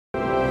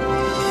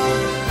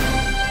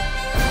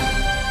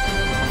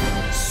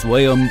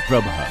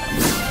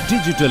SwayamPrabha.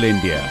 Digital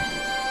India.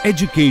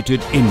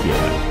 Educated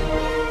India.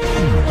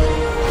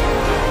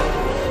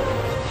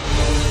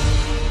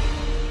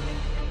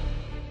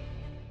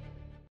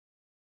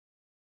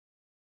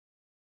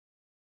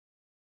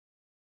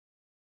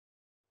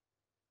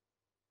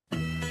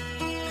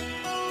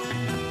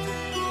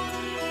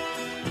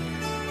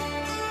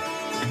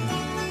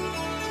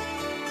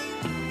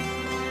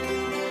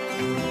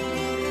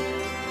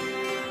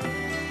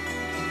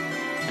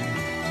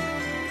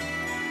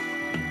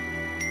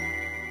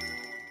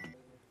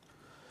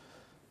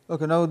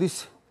 Okay, now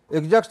this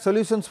exact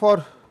solutions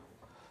for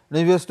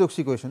Navier-Stokes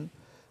equation.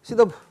 See,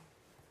 the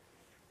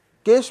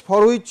case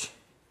for which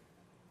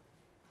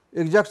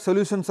exact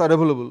solutions are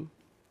available,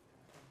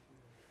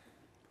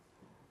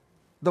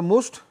 the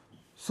most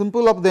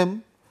simple of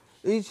them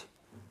is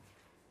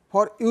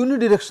for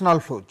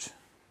unidirectional flows.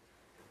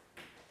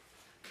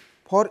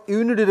 For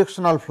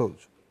unidirectional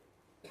flows,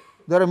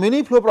 there are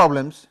many flow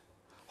problems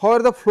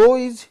where the flow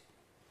is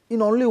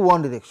in only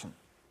one direction,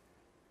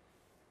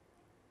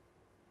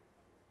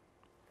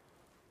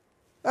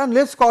 and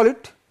let us call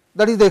it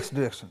that is the x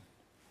direction.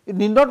 It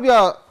need not be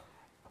a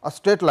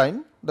straight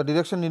line, the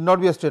direction need not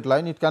be a straight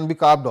line, it can be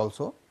curved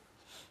also.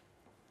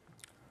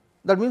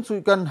 That means, we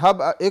can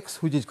have a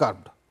x which is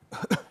curved.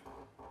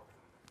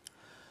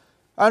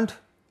 And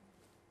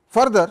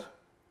further,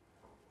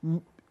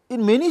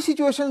 in many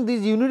situations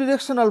these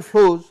unidirectional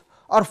flows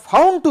are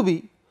found to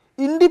be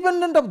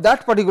independent of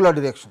that particular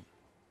direction.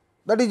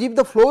 That is, if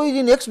the flow is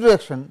in x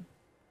direction,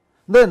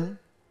 then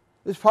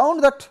it is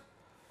found that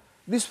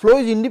this flow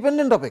is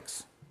independent of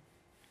x.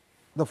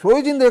 The flow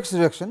is in the x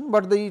direction,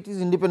 but it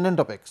is independent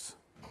of x.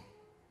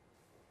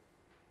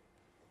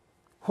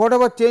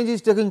 Whatever change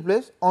is taking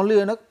place only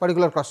in a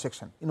particular cross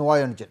section in y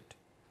and z.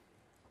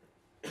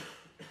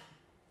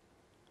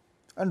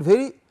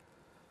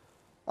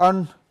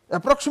 And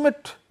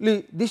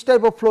approximately this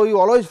type of flow you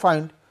always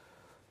find,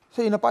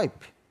 say, in a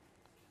pipe.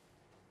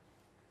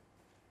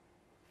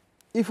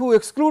 If you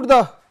exclude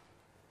the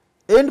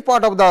end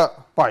part of the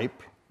pipe,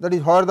 that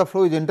is where the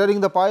flow is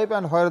entering the pipe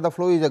and where the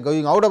flow is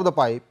going out of the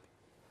pipe,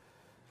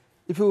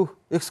 if you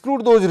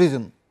exclude those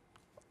regions,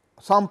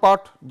 some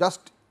part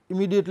just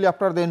immediately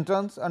after the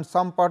entrance and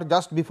some part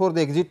just before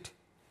the exit,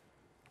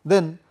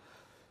 then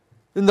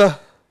in the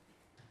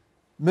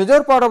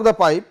major part of the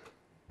pipe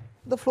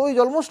the flow is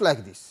almost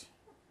like this.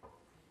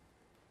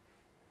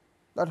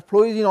 That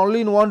flow is only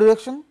in one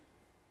direction,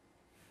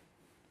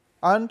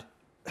 and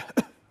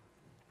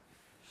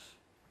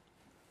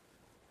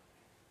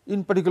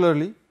in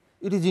particularly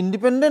it is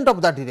independent of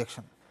that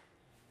direction.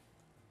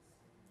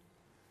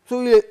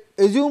 So, we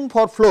assume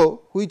for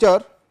flow which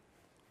are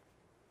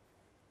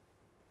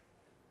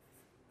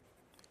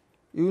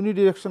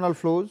unidirectional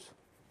flows,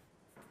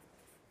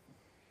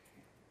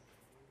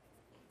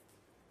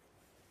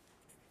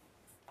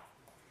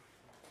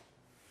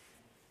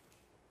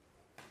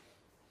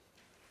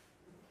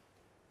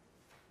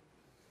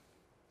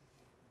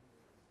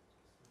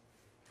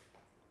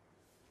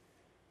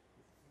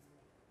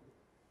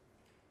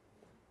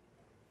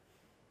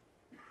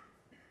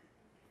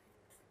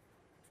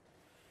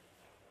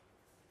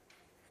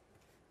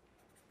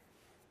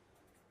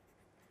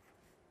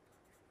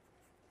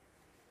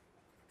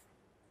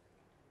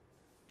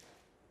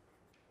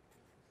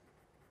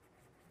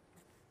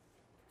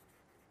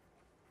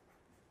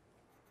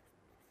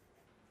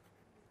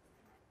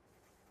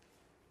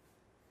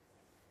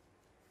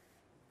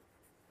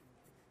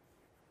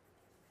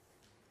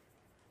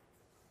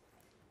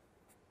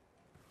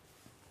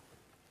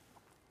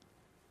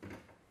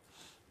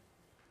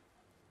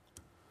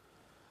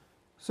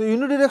 so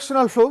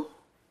unidirectional flow,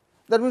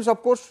 that means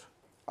of course,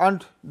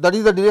 and that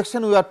is the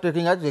direction we are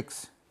taking as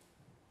x.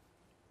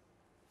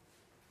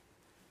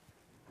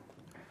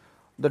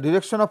 The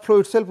direction of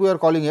flow itself we are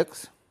calling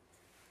x.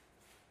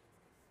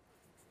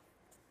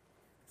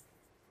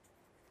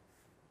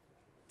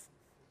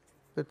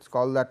 Let us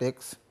call that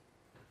x.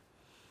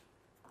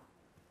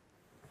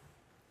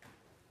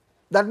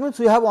 That means,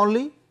 we have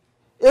only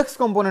x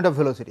component of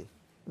velocity,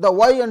 the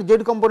y and z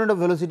component of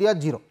velocity are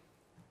 0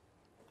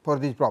 for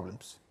these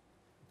problems,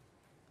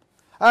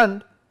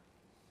 and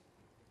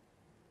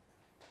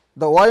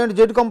the y and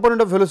z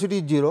component of velocity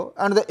is 0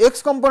 and the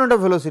x component of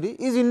velocity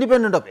is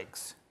independent of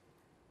x,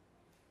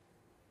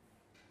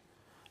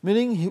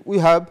 meaning we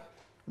have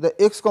the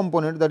x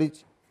component, that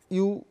is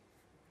u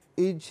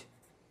is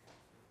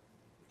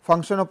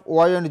function of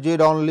y and z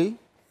only,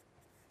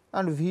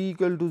 and v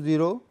equal to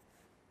 0,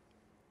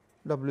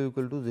 w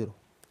equal to 0.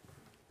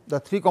 The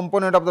three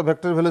component of the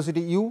vector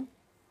velocity u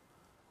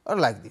are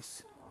like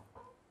this.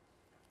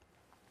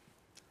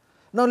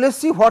 Now, let us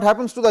see what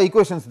happens to the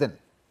equations then.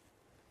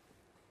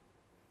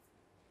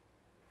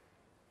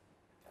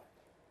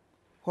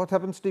 What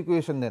happens to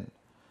equation then?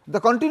 The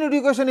continuity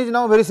equation is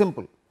now very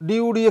simple,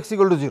 du dx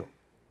equal to 0.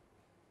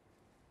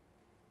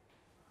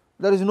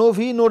 There is no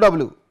v, no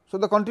w. So,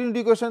 the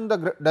continuity equation,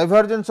 the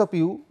divergence of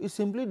u is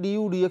simply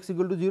du dx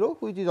equal to 0,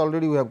 which is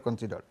already we have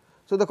considered.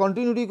 So, the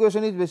continuity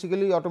equation is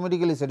basically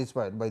automatically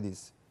satisfied by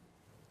this.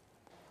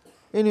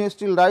 Anyway,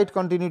 still write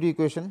continuity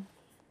equation.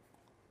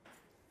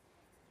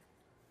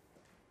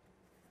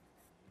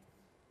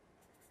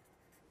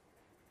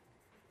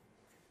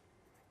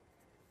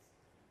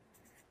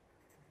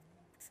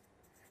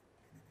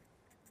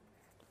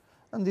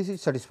 And this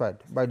is satisfied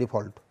by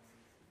default.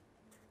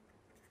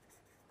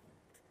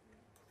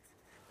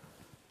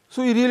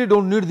 So, you really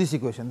do not need this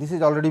equation, this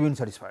is already been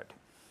satisfied.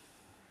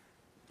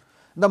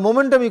 The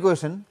momentum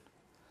equation,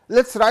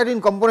 let us write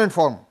in component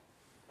form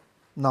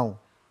now.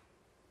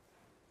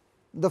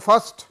 The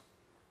first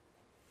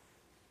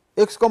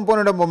x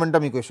component of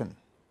momentum equation,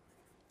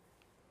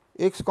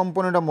 x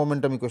component of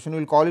momentum equation, we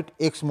will call it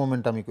x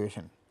momentum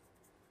equation.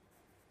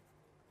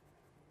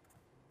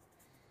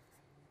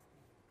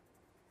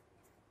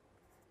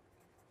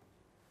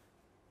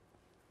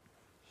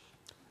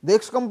 The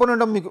x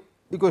component of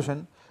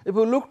equation, if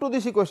you look to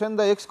this equation,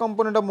 the x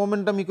component of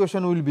momentum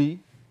equation will be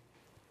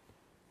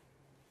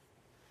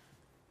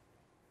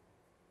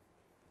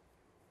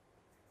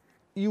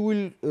you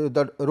will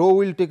that rho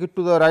will take it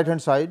to the right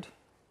hand side,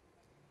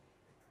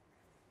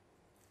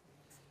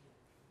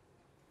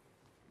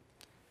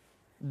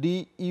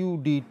 du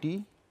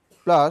dt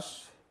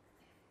plus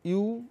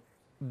u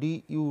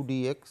du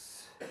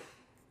dx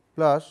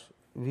plus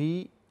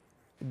v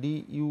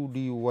du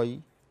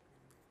dy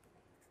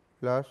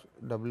plus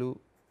w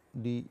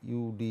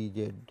du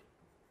dz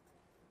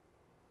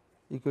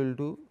equal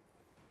to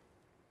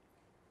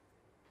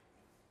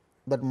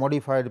that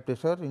modified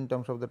pressure, in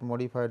terms of that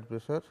modified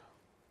pressure,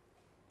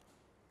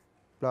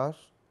 plus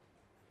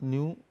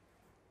nu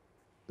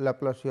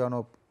Laplacian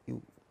of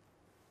u.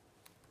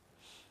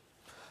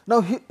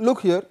 Now,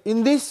 look here,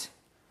 in this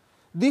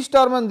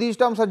term and these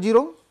terms are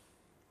 0,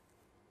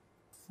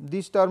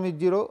 this term is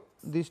 0,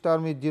 this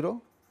term is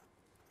 0,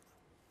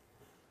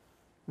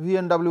 v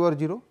and w are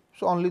 0.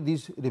 So, only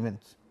this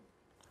remains,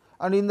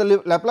 and in the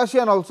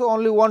Laplacian also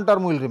only one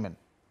term will remain.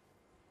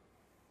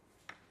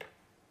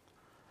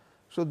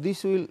 So,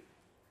 this will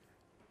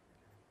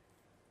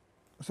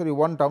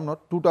one term,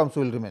 not two terms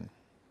will remain.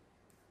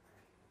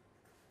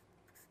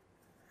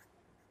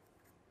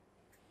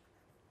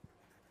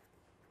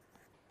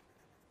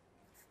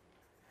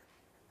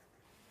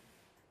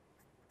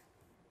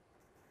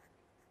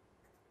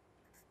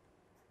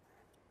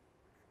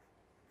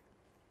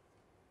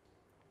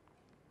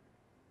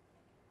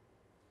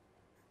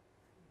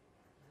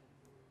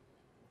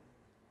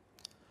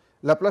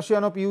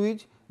 Laplacian of u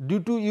is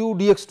d2 u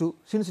dx2,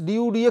 since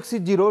du dx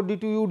is 0,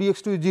 d2 u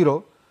dx2 is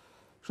 0.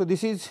 So,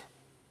 this is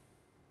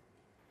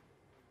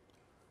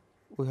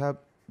we have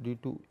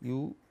d2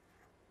 u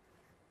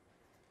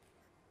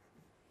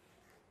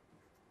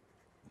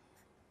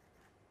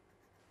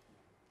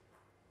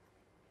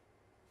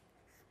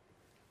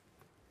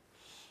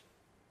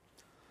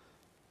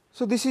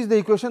so this is the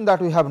equation that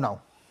we have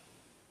now.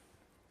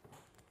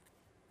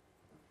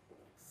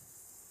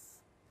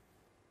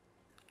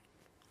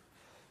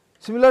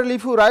 Similarly,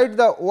 if you write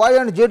the y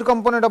and z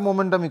component of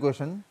momentum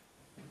equation,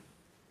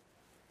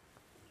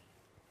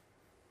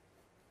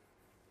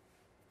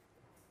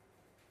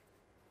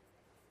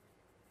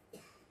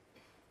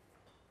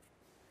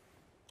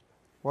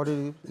 what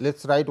is it? Let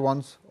us write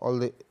once all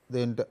the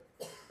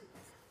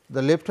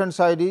left hand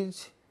side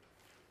is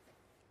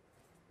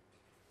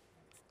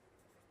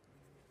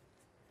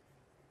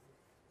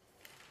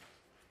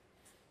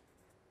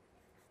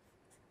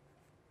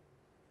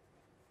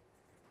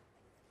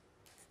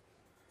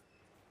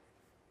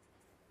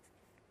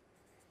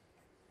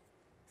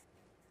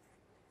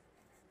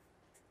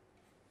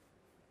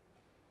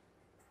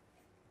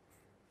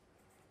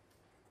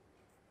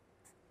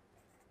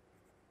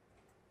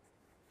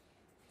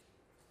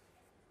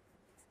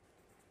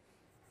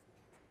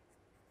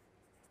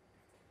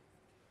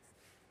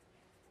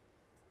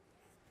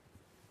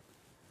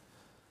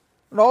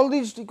and all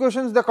these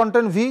equations they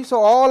contain v. So,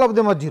 all of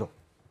them are 0,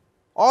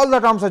 all the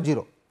terms are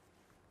 0,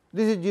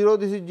 this is 0,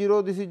 this is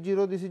 0, this is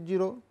 0, this is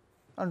 0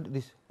 and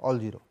this all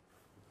 0.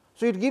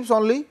 So, it gives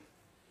only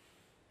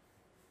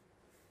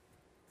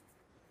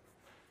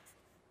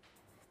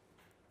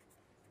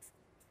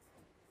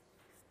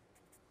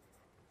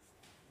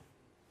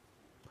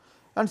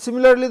and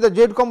similarly, the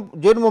z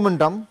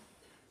momentum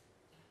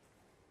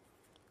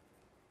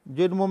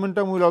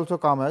will also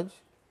come as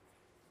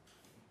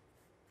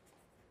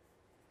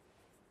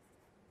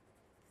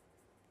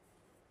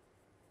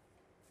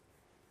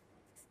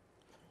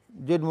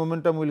z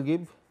momentum will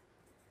give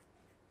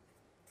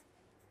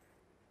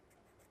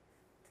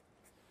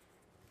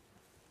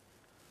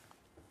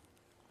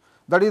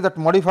that is that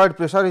modified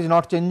pressure is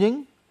not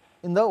changing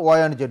in the y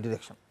and z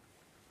direction.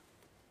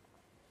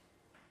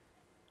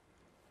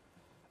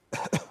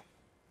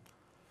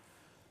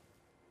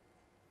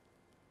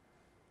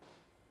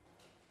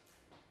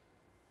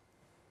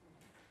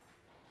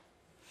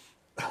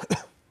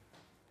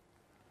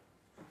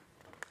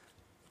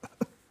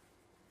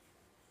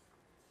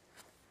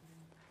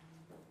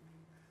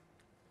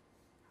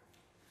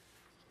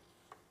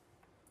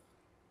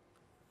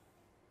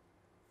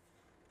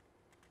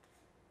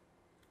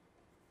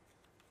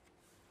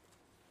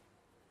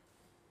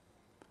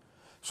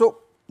 So,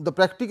 the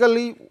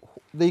practically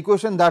the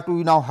equation that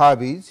we now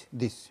have is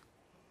this.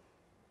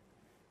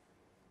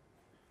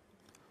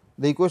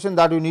 The equation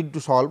that we need to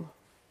solve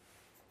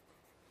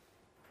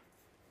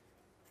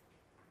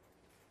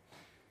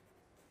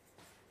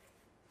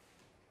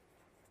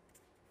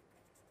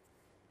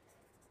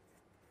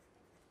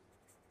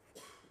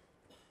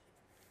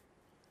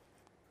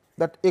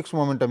that x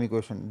momentum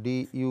equation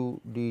d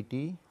u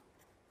dt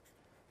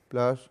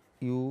plus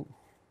u.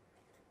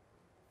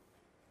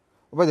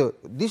 By the way,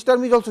 this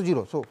term is also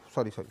 0. So,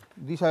 sorry,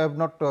 this I have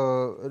not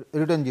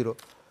written 0,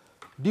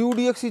 du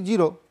dx is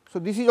 0. So,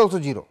 this is also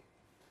 0.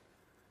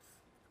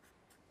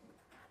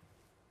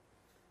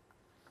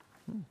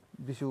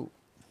 This you,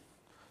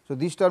 so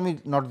this term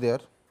is not there.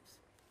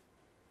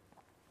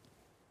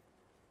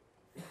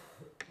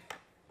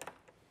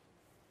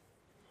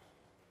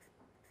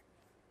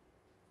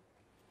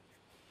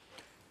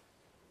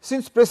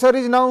 Since pressure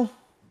is now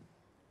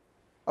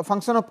a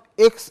function of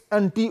x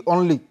and t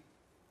only,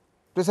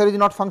 pressure is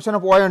not function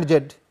of y and z,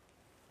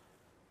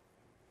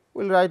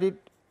 we will write it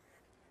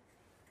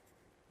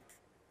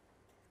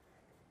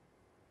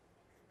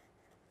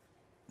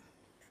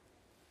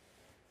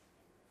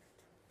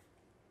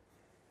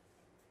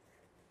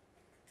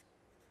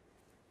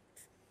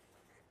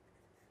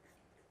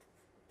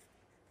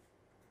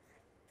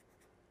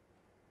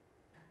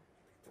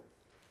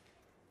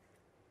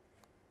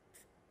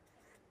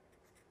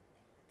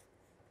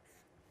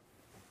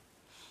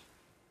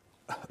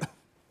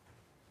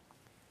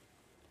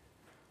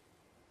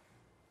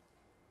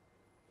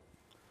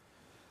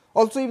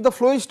also if the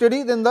flow is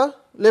steady, then the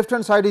left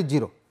hand side is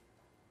 0.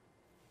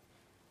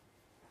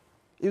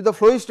 If the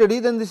flow is steady,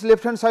 then this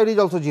left hand side is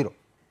also 0,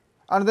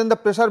 and then the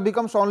pressure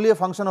becomes only a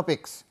function of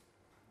x,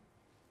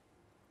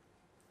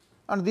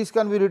 and this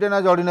can be written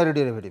as ordinary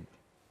derivative.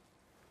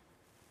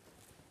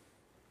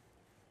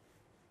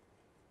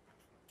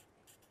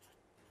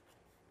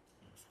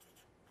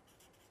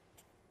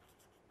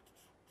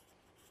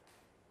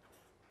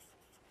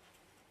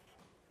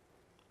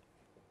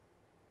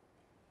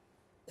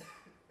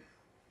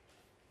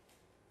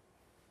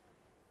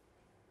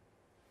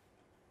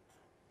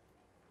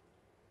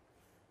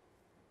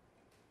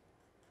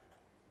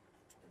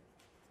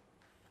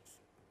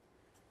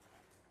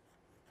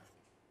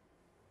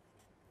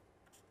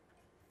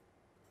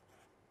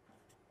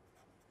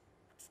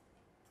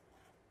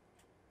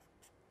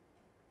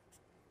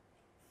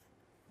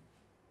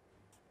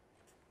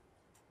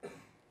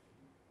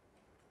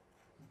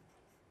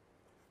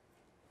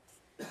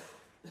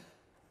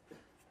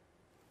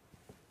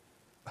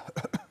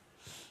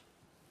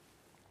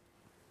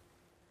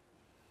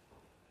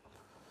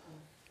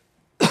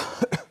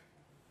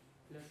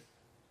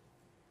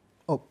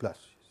 Oh, plus.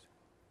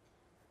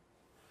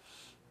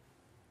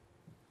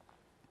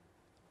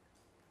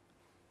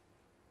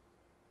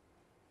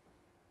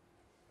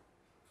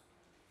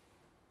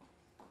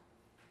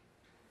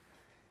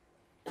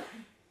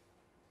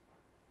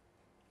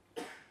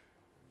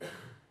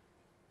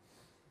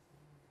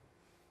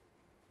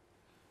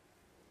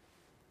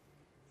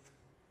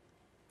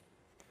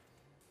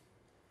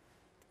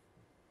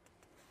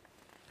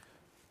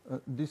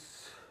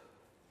 This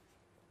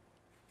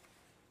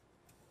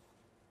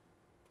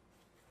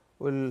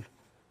will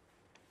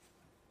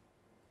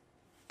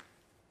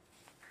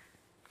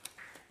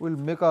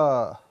make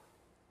a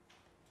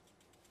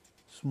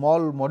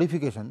small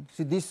modification.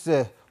 See this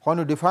when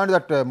you defined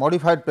that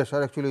modified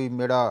pressure, actually we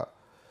made a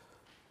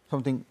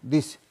something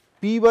this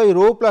P by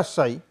rho plus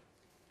psi.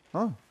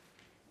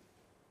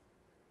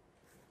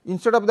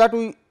 Instead of that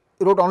we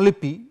wrote only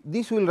P,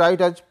 this we will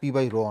write as P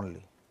by rho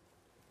only.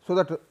 So,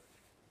 that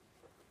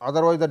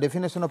otherwise the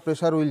definition of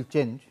pressure will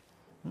change.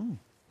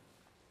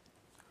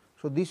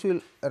 So, this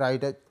will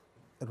write as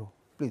rho,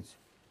 please,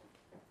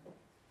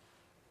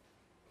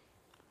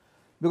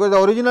 because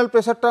the original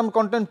pressure term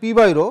contains P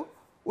by rho,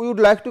 we would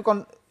like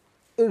to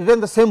retain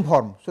the same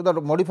form. So, that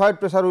modified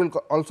pressure will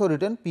also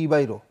retain P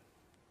by rho.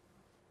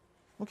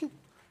 Okay.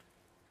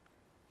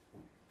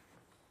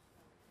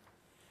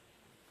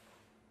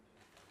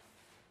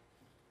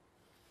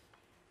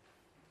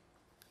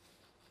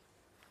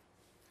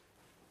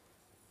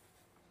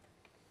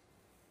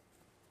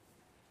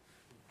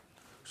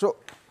 So,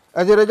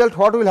 as a result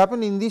what will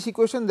happen in this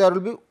equation, there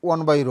will be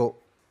 1 by rho.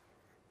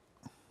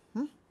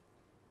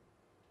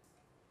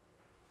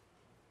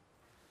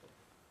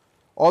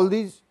 All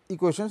these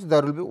equations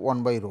there will be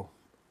 1 by rho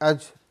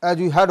as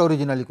we had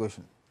original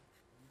equation.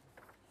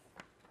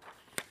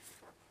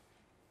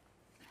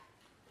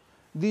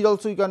 These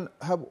also you can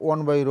have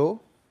 1 by rho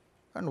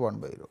and 1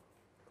 by rho.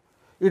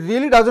 It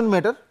really does not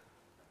matter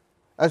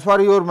as far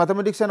as your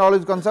mathematics and all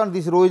is concerned,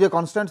 this rho is a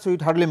constant, so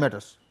it hardly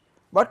matters,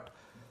 but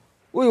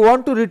we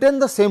want to retain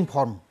the same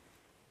form,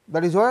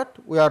 that is what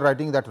we are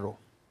writing that rho.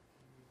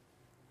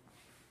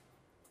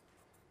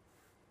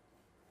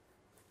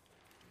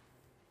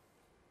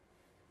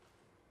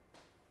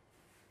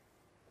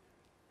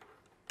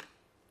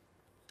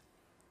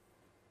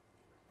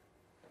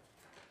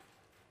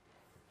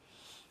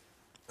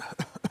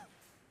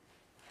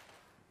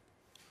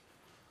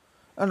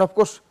 And of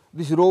course,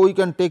 this rho we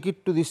can take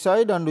it to this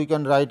side and we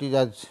can write it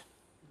as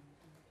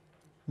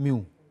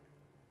mu.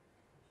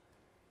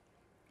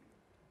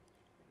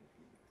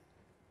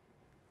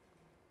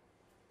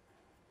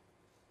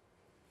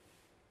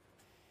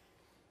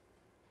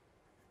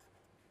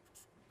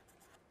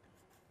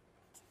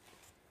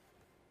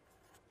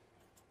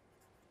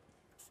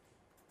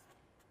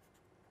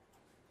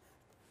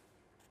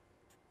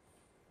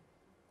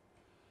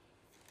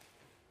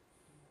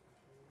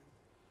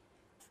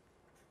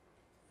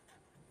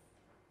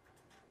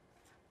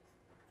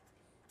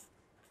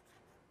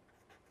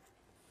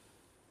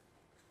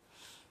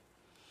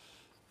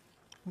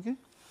 Okay.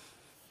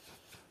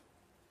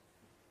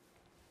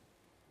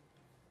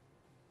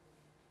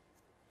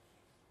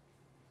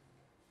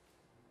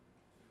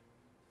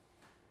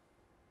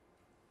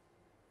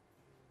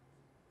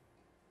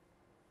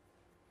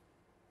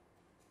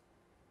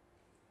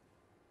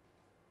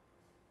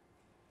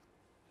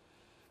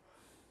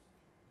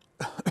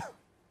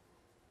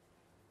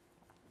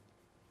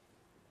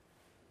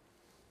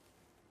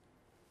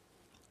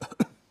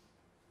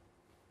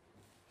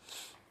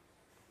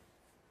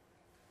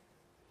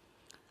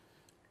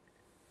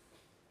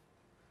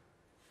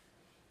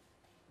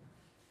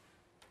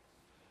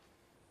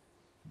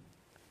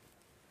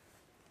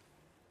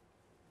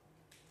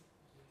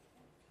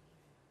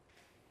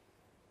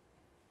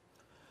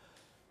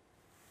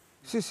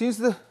 See,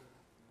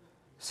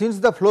 since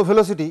the flow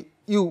velocity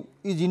u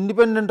is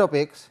independent of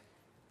x,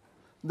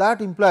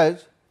 that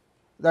implies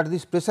that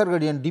this pressure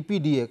gradient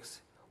dP dx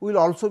will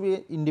also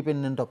be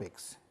independent of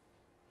x.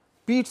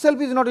 P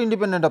itself is not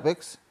independent of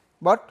x,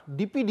 but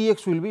dP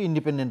dx will be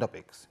independent of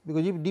x,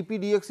 because if dP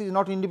dx is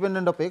not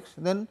independent of x,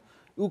 then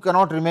u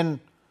cannot remain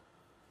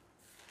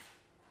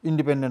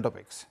independent of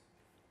x.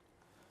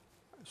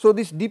 So,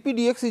 this dP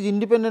dx is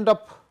independent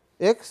of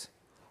x,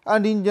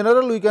 and in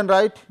general we can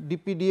write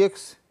dP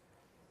dx.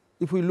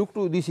 If we look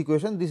to this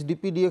equation, this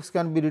dP dx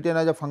can be written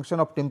as a function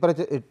of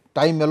temperature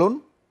time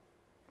alone,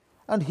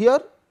 and here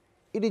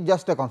it is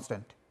just a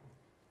constant.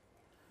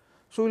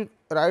 So, we will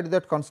write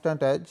that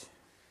constant as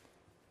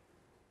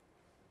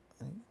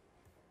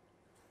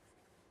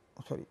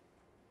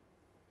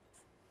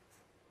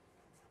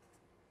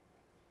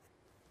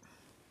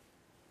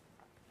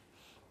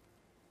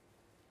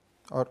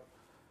or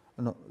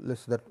no, let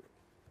us that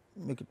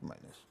make it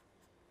minus.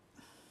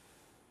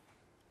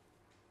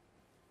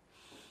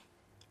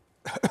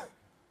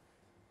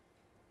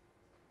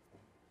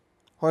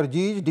 Where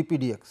g is dP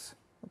dx.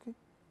 Okay.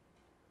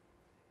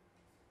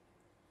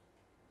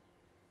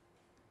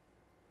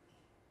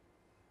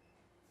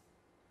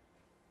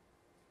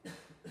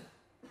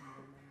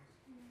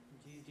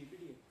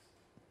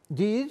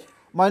 G is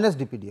minus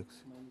dP dx,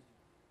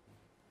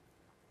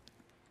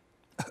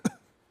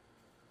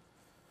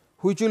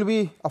 which will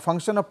be a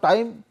function of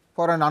time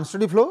for an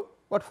unsteady flow,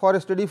 but for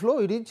a steady flow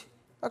it is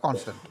a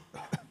constant.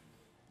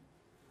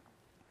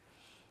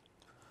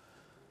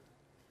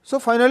 So,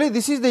 finally,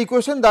 this is the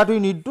equation that we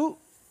need to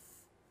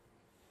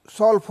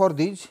solve for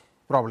this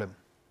problem.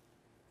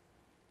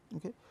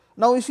 Okay.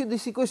 Now, you see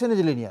this equation is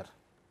linear,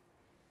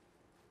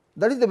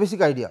 that is the basic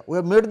idea. We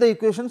have made the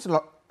equations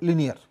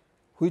linear,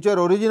 which are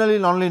originally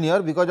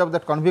non-linear because of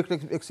that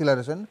convective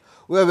acceleration.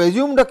 We have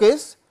assumed a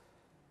case,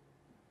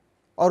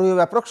 or we have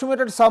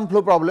approximated some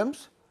flow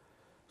problems,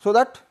 so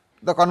that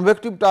the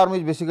convective term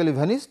is basically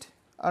vanished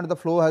and the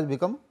flow has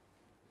become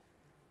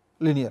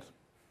linear.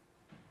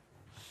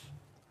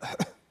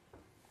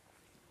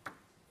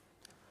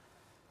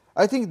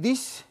 I think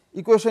this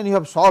equation you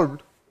have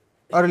solved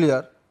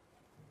earlier.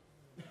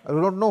 I do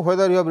not know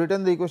whether you have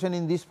written the equation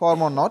in this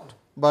form or not,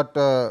 but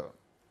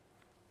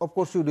of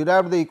course, you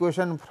derived the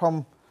equation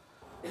from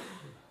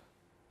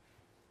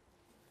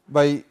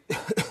by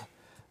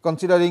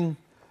considering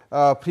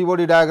free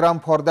body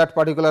diagram for that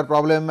particular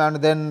problem and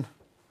then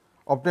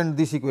obtained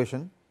this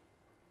equation,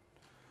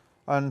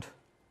 and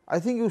I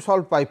think you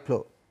solved pipe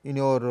flow in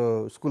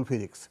your school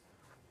physics.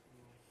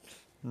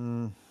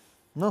 No,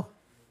 okay,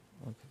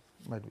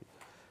 might be.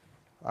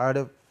 I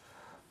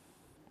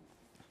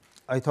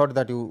thought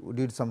that you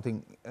did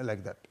something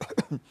like that.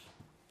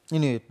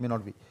 Anyway, it may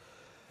not be.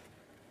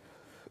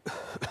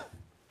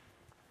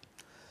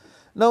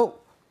 Now,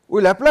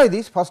 we will apply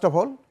this first of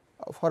all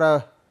for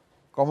a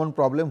common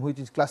problem which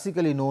is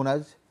classically known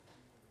as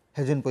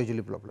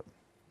Hazen-Poiseuille problem,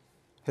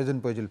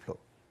 Hazen-Poiseuille flow,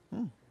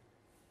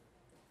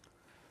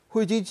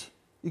 which is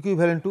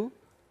equivalent to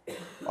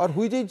or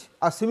which is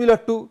similar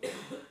to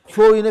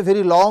flow in a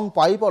very long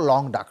pipe or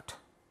long duct,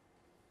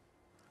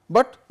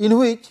 but in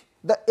which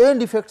the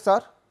end effects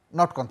are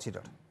not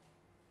considered.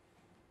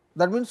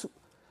 That means,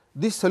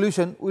 this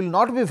solution will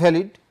not be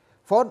valid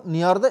for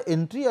near the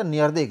entry and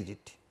near the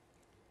exit.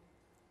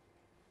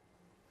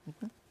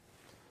 Okay.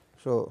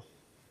 So,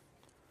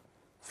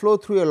 flow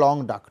through a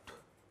long duct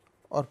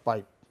or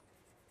pipe.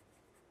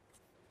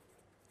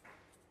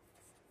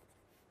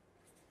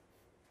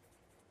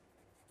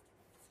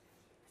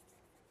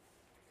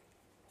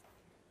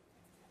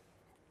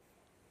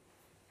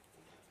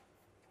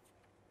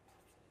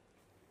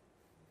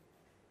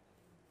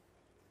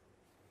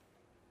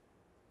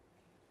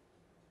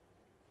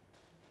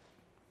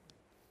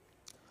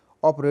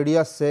 of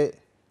radius say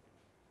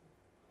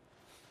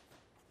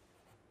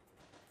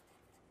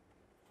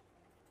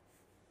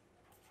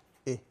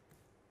A.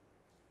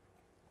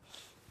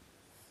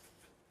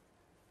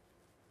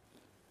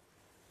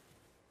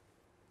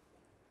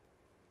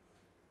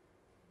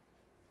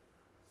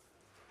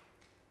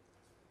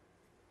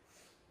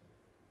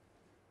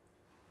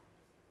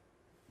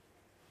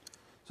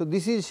 So,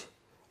 this is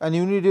an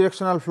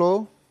unidirectional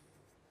flow,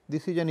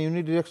 this is an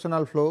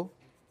unidirectional flow,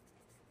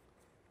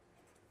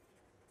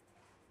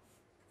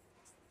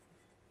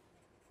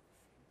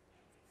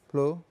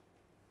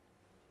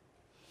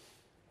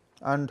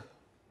 and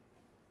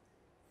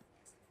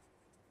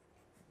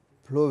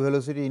flow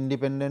velocity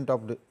independent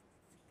of the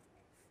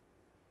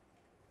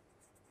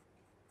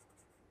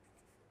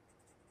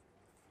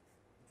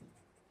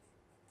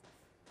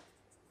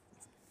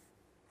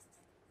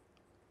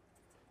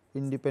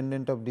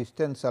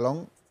distance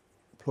along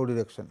flow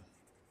direction.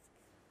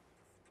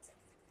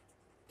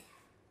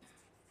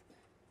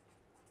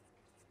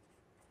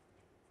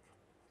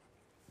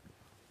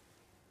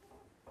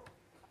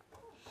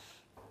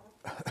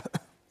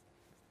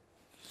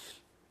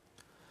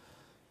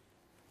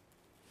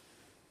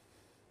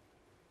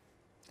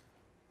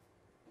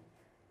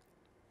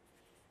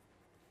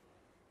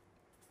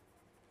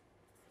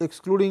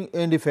 Excluding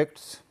end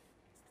effects,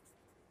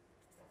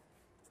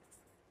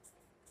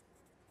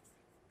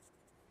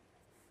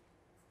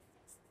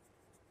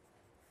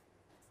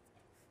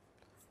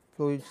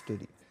 flow is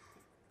steady.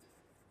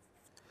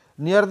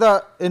 Near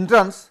the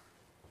entrance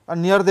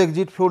and near the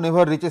exit, flow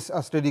never reaches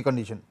a steady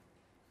condition,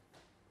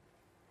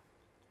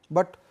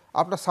 but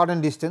after certain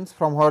distance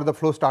from where the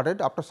flow started,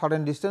 after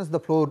certain distance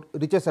the flow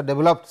reaches a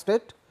developed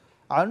state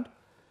and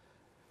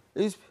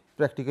is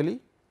practically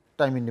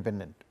time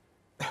independent.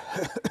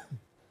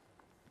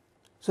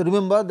 So,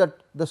 remember that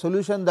the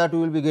solution that we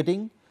will be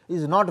getting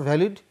is not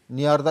valid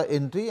near the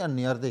entry and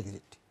near the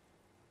exit.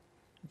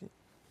 Okay.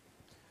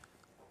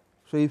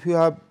 So, if you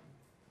have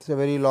a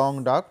very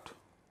long duct,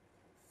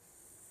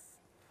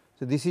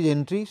 so this is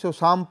entry. So,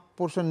 some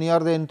portion near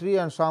the entry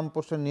and some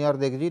portion near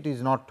the exit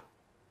is not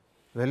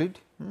valid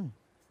in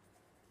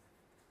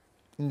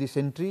this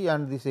entry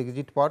and this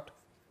exit part.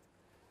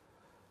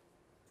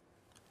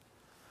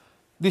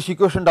 This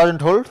equation does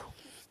not hold.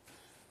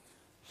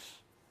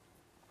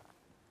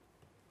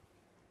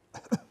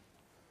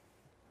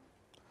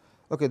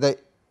 Okay, the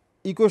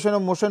equation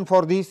of motion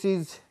for this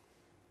is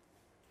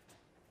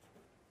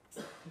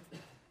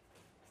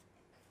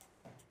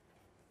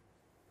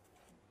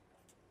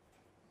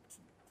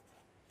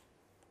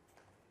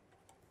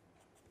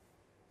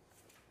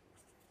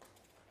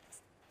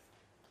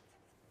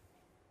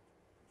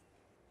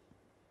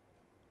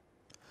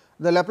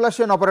the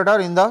Laplacian operator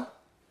in the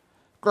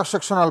cross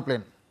sectional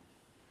plane.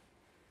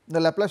 The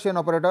Laplacian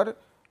operator,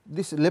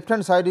 this left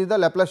hand side is the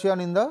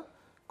Laplacian in the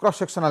cross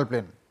sectional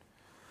plane.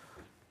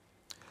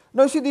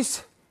 Now, you see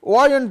this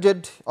y and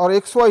z or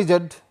x y z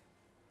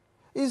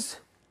is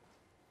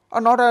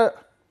not a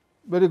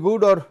very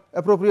good or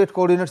appropriate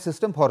coordinate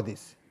system for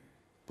this.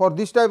 For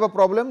this type of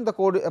problem, the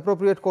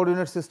appropriate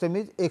coordinate system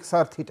is x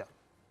r theta.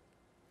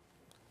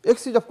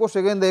 X is of course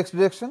again the x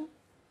direction.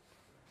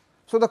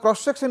 So, the cross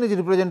section is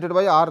represented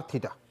by r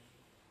theta.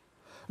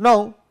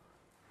 Now,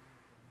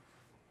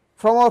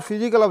 from our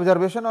physical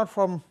observation or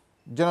from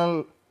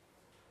general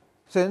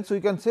sense, we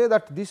can say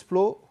that this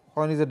flow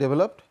when is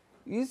developed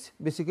is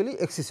basically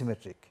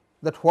axisymmetric,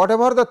 that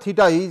whatever the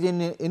theta is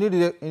in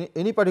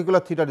any particular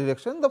theta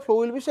direction, the flow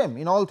will be same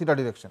in all theta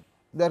direction.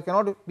 There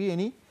cannot be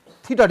any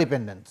theta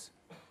dependence.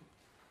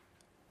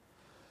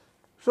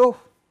 So,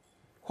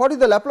 what is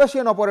the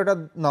Laplacian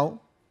operator now?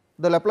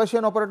 The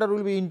Laplacian operator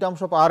will be in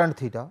terms of r and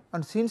theta,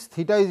 and since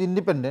theta is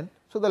independent,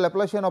 so the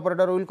Laplacian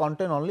operator will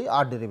contain only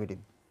r derivative.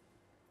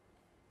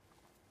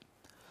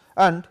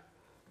 And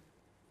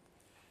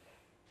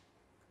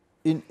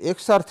in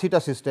x r theta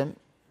system,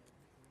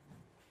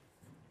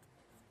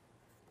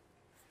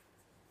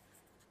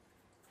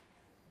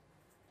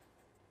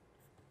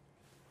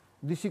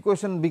 this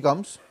equation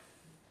becomes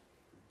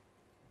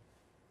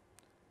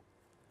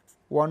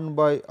 1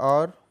 by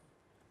r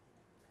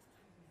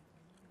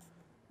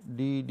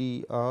d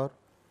d r.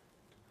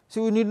 See,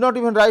 we need not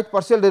even write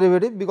partial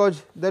derivative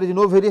because there is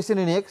no variation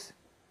in x,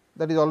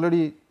 that is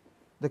already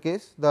the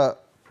case. The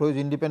flow is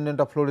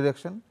independent of flow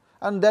direction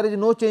and there is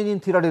no change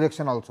in theta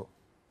direction also.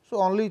 So,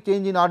 only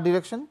change in r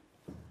direction.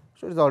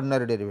 So, it is the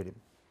ordinary derivative.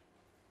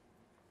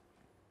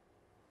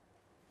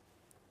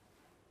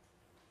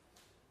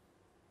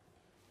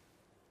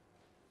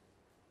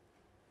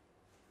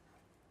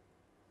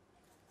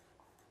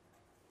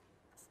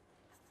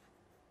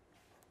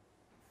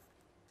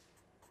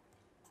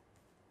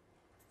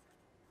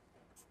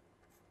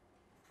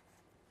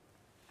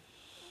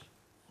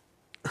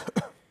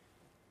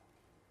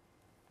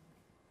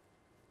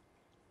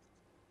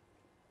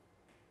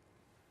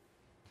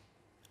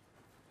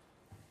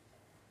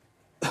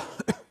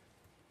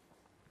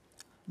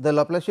 The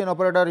Laplacian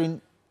operator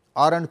in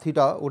r and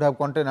theta would have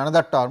contained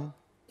another term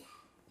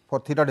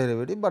for theta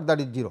derivative, but that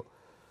is 0.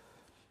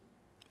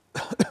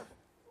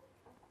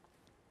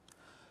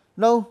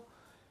 Now,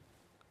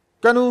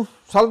 can you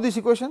solve this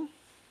equation?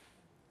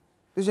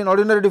 This is an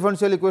ordinary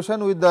differential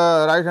equation with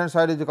the right hand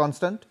side is a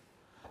constant.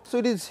 So,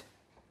 it is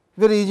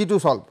very easy to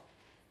solve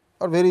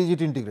or very easy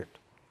to integrate.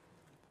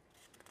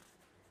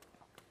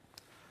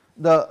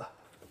 The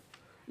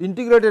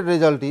integrated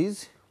result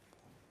is,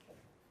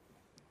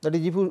 that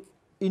is, if you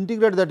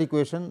integrate that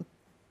equation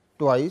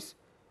twice,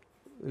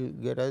 we will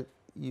get as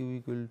u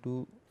equal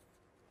to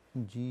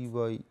g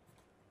by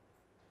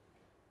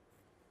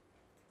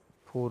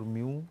 4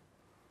 mu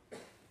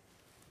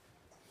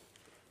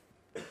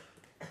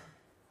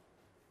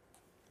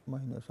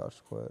minus r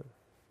square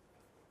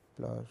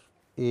plus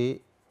a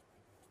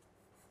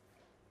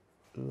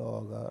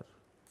log r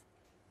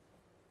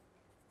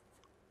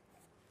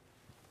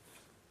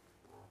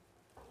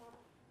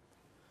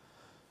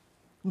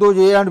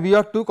those a and b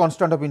are two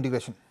constant of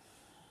integration.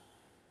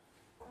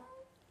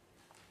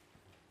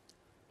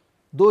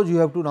 Those you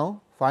have to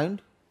now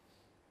find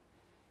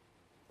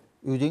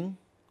using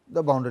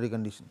the boundary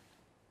condition.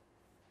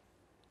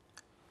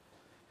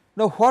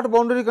 Now, what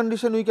boundary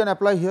condition we can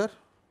apply here?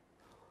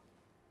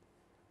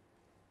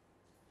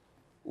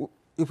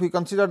 If we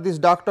consider this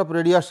duct of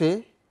radius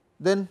A,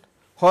 then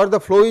where the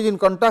flow is in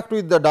contact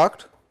with the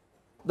duct,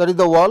 that is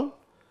the wall,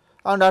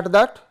 and at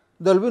that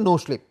there will be no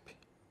slip.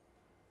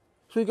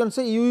 So, you can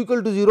say u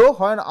equal to 0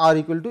 when r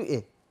equal to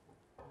A.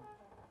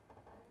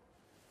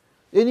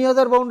 Any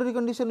other boundary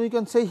condition we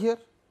can say here?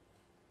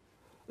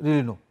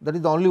 Really no, that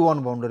is the only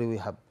one boundary we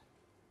have.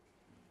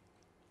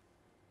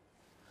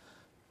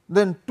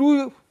 Then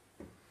two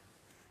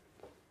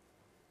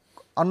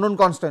unknown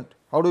constant,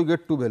 how do we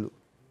get two value?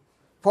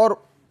 For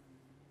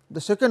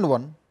the second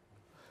one,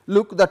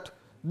 look that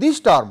this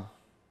term,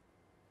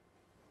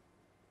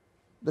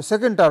 the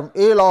second term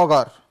a log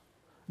r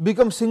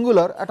becomes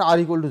singular at r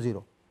equal to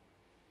 0.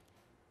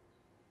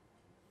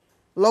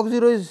 Log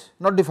 0 is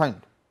not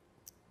defined.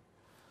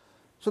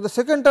 So, the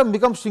second term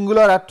becomes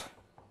singular at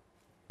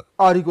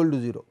r equal to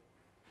 0.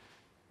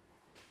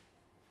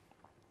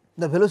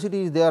 The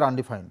velocity is there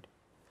undefined,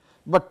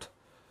 but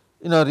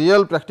in a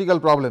real practical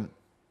problem,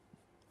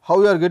 how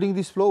we are getting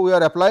this flow? We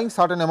are applying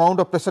certain amount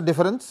of pressure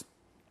difference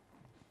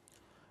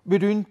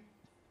between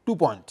 2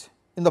 points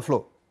in the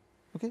flow.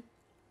 Okay.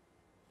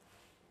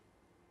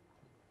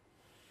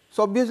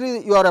 So,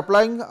 obviously, you are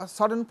applying a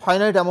certain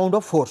finite amount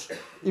of force.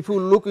 If you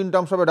look in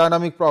terms of a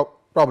dynamic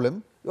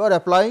problem, you are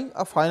applying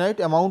a finite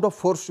amount of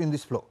force in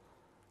this flow.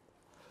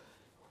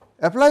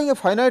 Applying a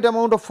finite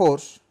amount of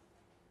force,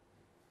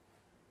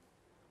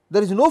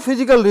 there is no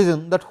physical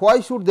reason that why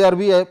should there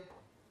be a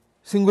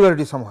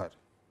singularity somewhere.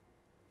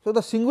 So,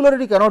 the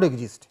singularity cannot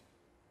exist.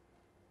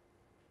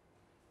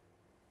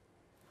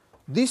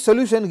 This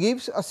solution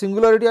gives a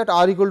singularity at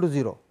r equal to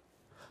 0,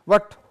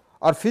 but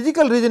our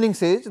physical reasoning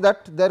says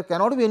that there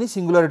cannot be any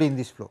singularity in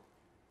this flow.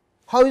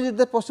 How is it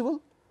that possible?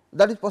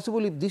 That is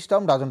possible if this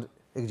term does not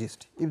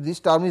exist. If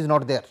this term is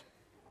not there,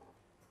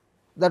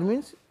 that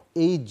means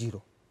A is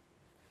 0.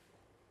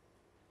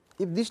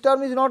 If this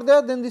term is not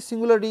there, then this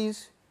singularity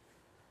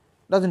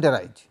does not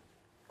arise.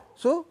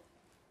 So,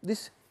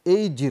 this A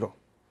is 0.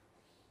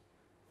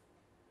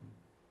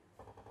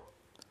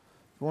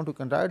 If you want, you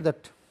can write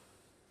that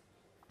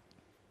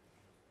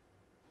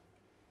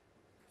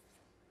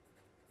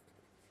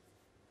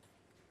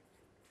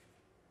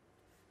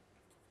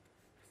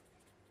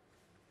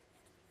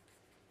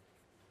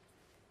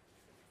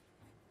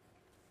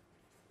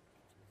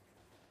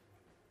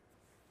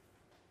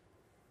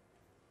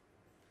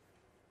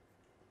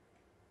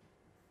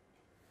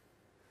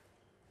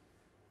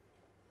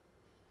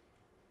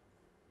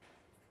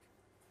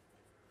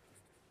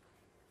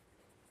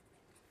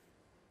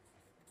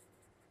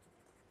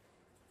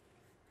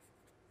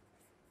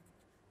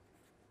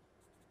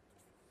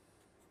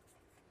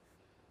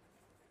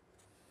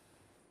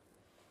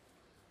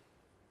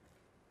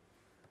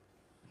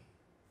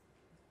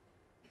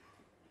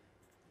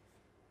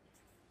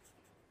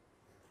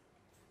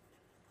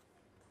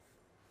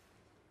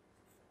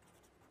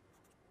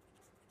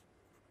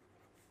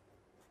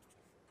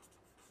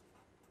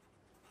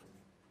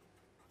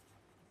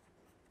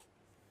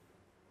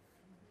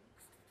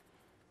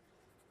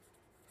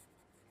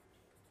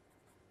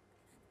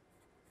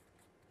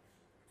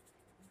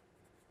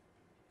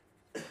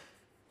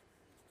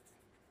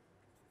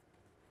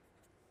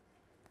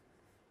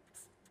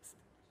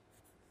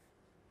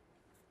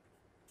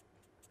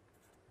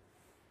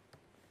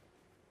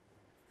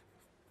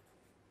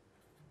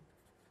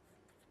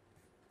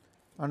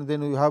and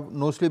then we have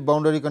no slip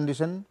boundary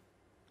condition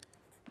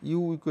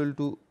u equal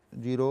to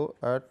 0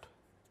 at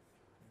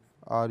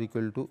r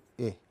equal to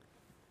a,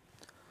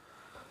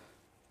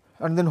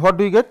 and then what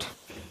do we get?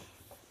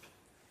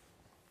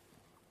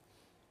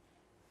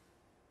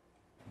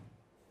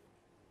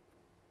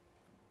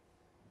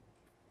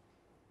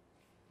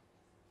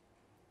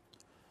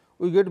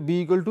 We get b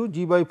equal to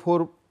g by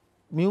 4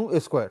 mu a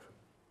square.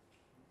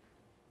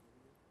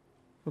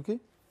 Okay.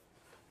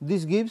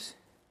 This gives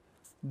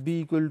b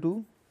equal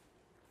to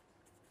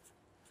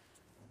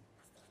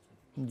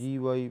g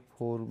by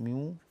 4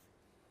 mu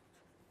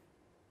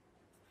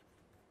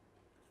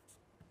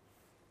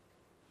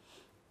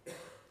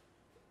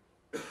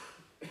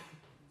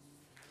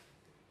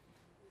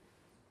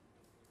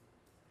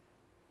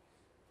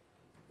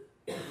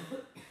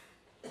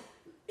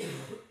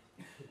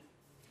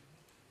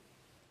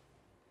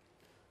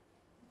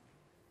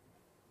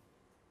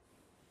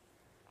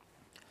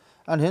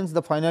And hence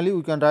the finally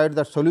we can write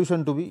that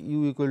solution to be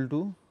u equal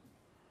to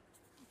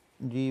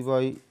g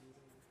by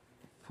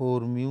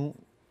 4 mu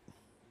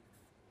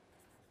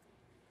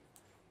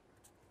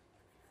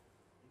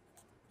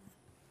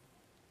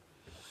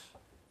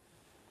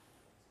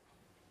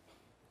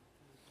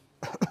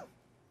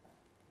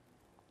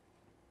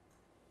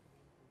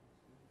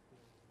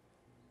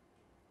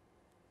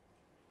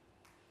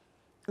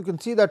you can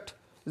see that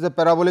is a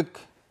parabolic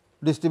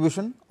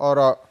distribution or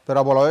a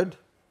paraboloid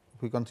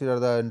if we consider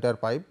the entire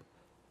pipe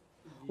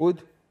with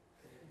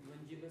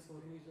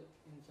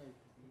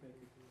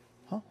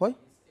why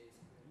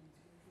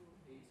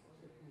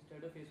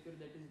instead of a square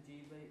that is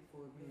g by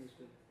 4 mu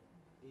square.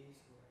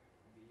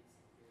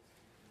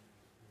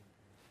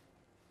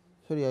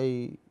 sorry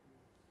I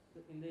So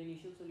in the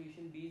initial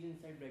solution b is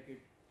inside bracket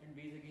and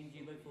b is again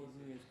g by 4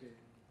 mu square.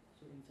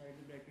 So inside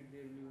the bracket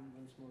there will be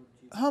one small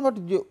g. but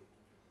you,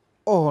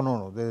 oh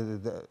no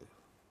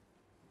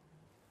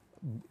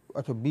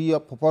b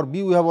for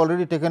b we have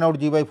already taken out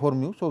g by 4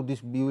 mu. So,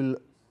 this b will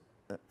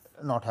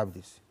not have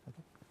this.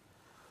 Okay.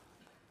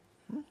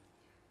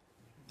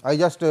 I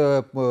just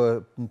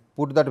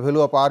put that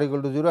value of r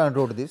equal to 0 and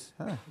wrote this,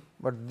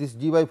 but this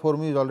g by 4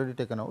 mu is already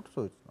taken out.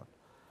 So, it is not.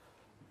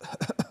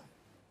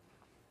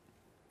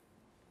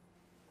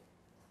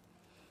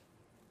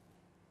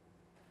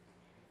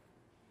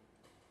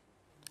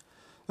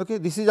 Okay,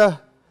 this is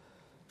a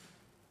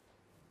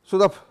so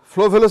the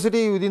flow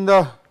velocity within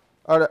the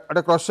at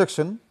a cross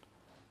section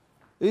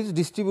is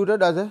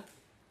distributed as a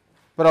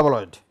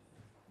paraboloid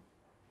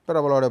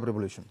of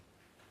revolution,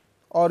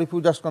 or if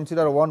you just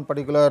consider one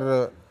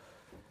particular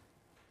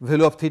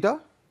value of theta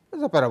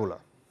as a parabola.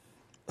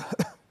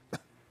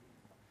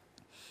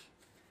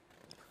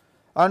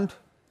 And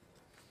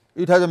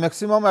it has a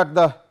maximum at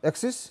the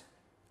axis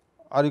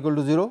r equal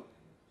to 0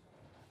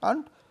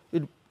 and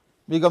it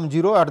becomes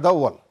 0 at the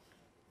wall.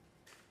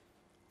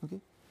 Okay.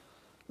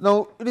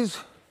 Now, it is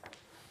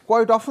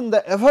quite often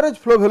the average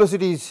flow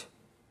velocity is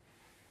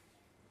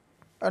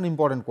an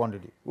important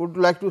quantity. We would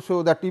like to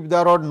show that if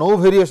there are no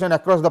variation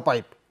across the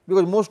pipe,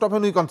 because most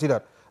often we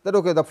consider that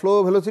okay, the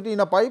flow velocity in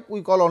a pipe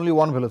we call only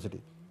one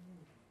velocity.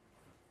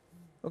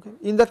 Okay.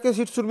 In that case,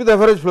 it should be the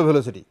average flow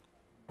velocity.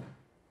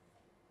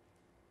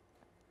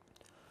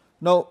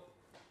 Now,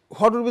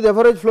 what will be the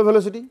average flow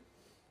velocity?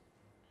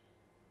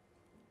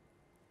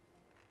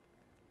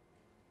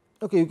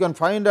 Okay, you can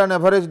find an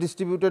average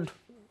distribution,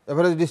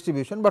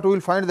 but we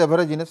will find the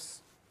average in a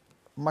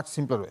much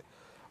simpler way,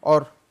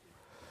 or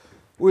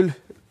we will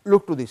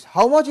look to this.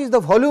 How much is the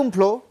volume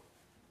flow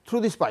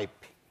through this pipe?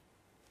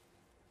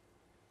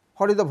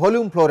 What is the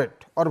volume flow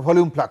rate or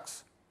volume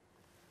flux?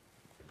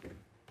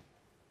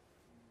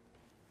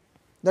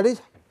 That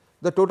is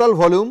the total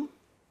volume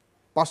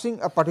passing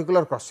a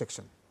particular cross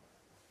section.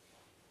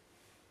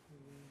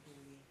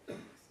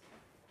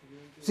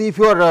 See, if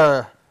you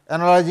are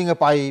analyzing a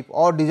pipe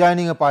or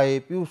designing a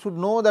pipe, you should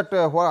know that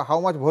how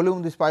much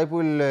volume this pipe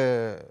will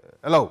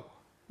allow.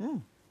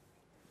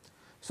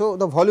 So,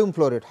 the volume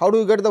flow rate, how do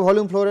you get the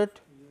volume flow rate?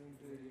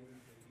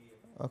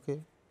 Okay.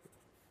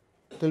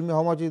 Tell me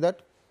how much is that?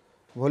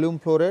 Volume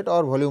flow rate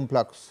or volume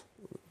flux?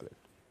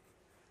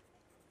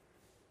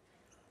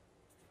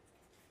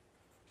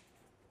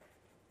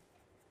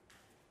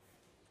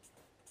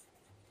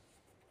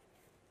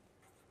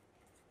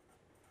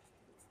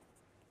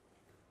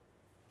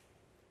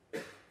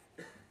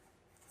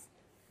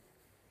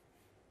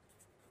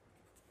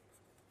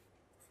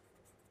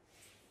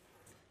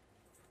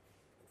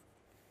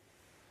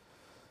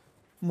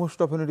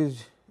 Most often it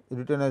is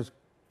written as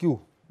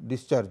Q,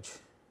 discharge,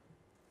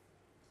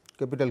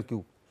 capital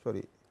Q,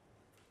 sorry,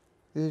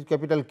 this is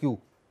capital Q.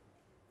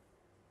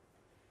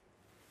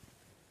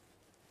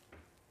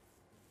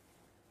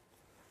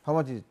 How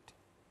much is it?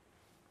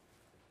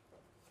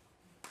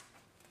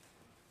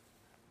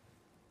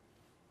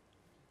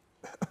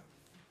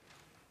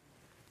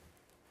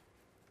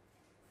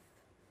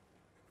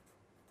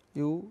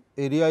 U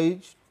area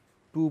is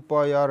 2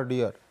 pi r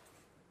dr,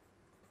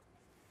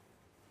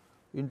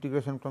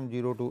 integration from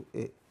 0 to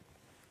a.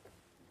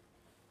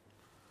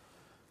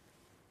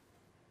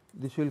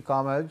 This will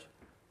come as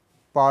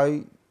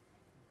pi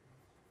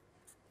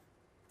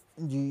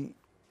g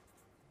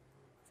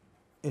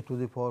a to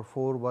the power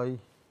 4 by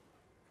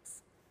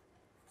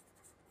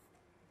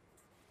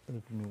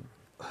 8 mu.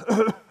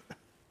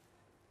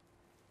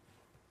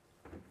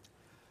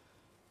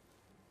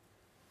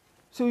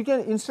 So, we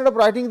can, instead of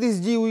writing this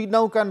g, we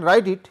now can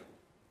write it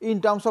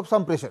in terms of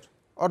some pressure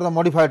or the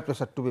modified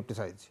pressure to be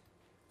precise.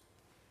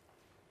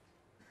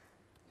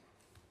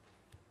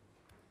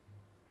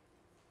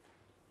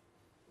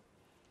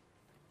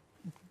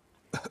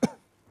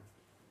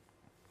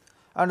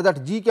 And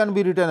that g can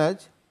be written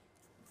as,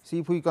 see,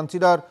 if we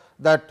consider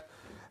that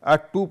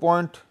at 2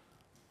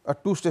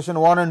 station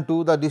 1 and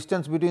 2, the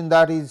distance between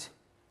that is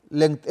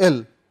length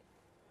L,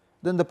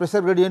 then the pressure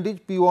gradient is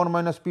P 1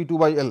 minus P 2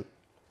 by L.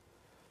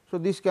 So,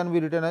 this can be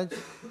written as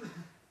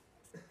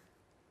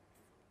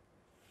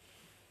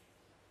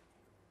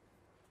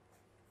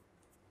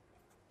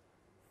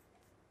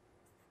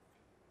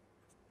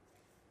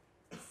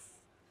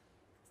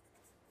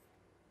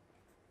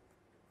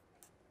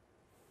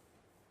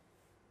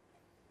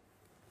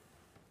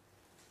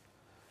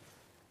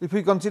if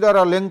we consider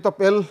a length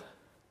of L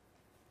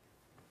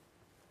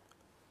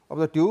of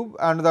the tube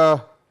and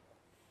the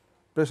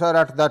pressure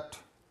at that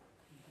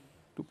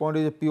 2 point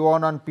is P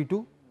 1 and P 2.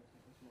 So,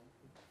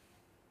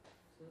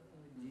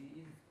 G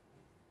is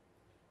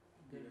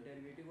the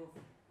derivative of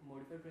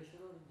modified pressure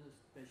or just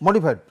pressure?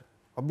 Modified,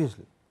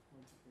 obviously,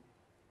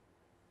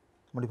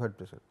 modified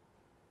pressure.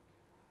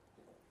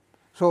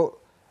 So,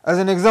 as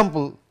an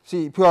example,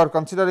 see, if you are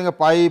considering a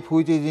pipe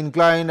which is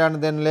inclined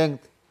and then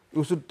length,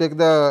 you should take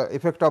the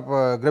effect of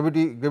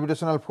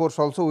gravitational force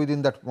also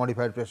within that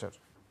modified pressure.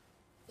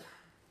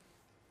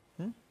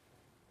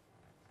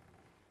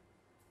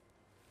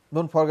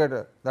 Do not forget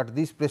that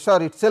this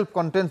pressure itself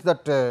contains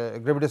that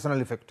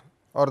gravitational effect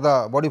or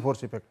the body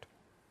force effect.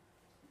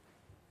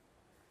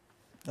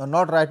 You are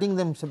not writing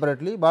them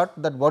separately, but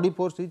that body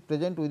force is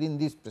present within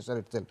this pressure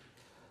itself.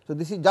 So,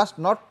 this is just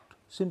not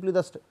simply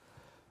the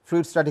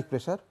fluid static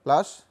pressure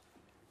plus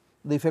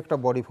the effect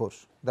of body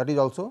force, that is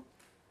also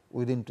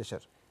within pressure.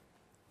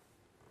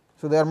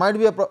 So, there might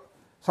be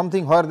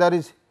something where there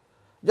is,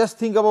 just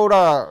think about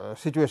a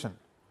situation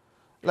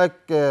like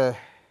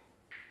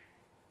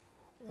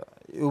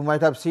you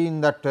might have seen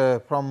that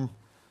from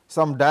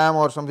some dam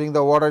or something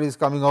the water is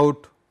coming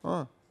out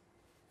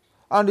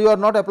and you are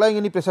not applying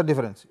any pressure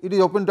difference, it is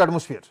open to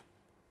atmosphere.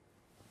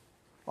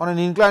 On an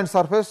inclined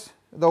surface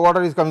the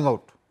water is coming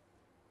out,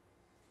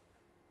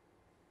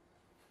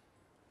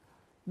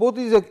 both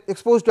is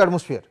exposed to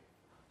atmosphere.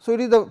 So, it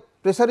is the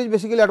pressure is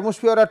basically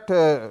atmosphere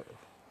at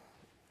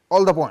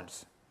all the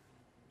points.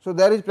 So,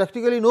 there is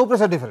practically no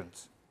pressure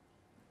difference,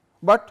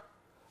 but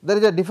there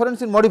is a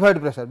difference in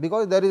modified pressure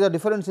because there is a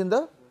difference in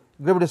the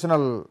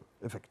gravitational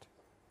effect,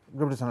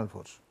 gravitational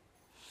force.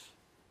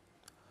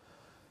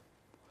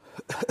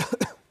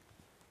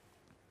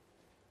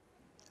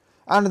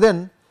 And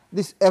then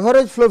this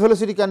average flow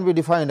velocity can be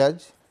defined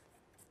as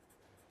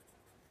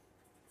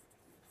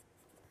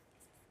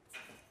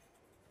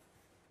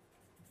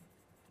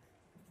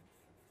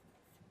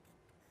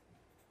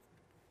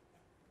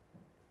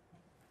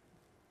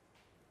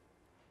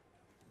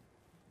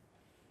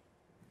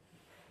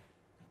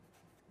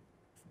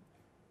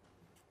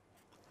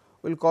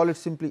we will call it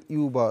simply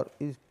u bar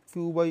is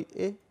q by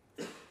A.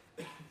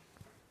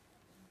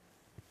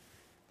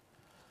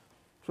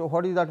 So,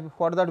 what is that,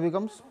 what that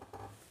becomes?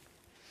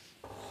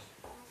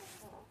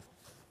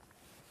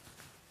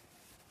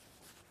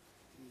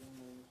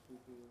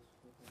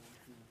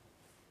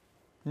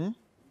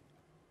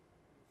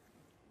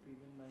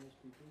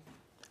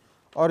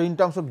 Or in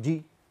terms of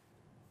G,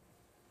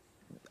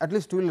 at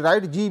least we will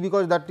write G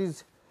because that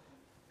is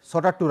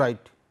shorter to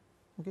write.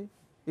 Okay.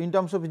 In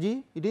terms of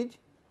G, it is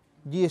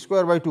G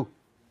square by 2.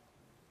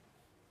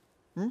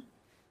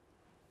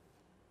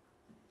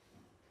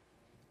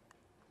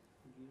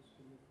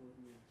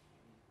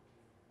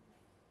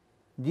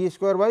 G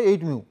square by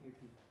 8 mu,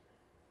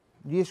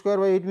 G square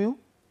by 8 mu.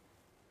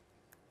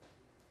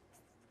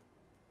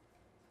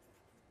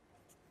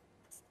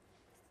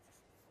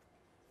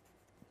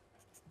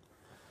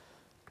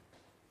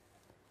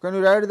 Can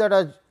you write that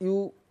as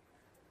u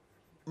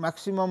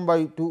maximum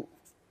by 2?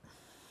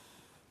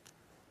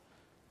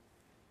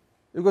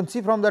 You can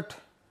see from that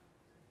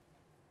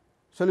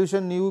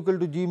solution u equal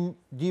to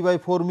g by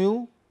 4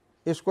 mu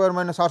a square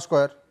minus r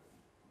square.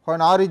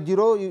 When r is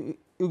 0,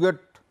 you get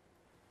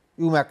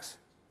u max,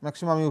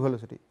 maximum u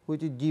velocity,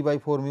 which is g by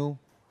 4 mu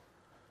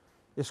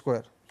a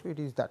square. So, it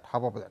is that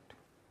half of that,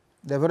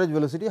 the average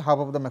velocity half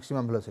of the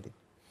maximum velocity.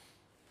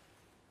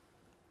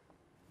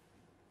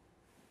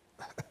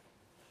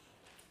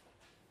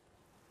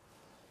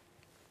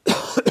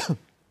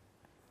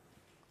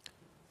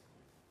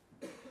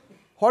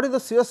 What is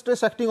the shear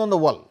stress acting on the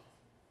wall?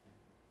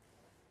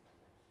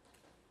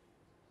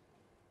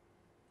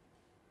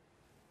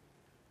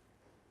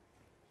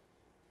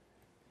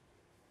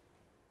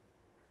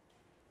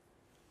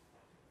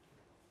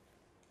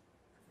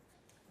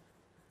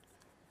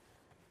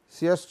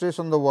 Shear stress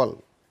on the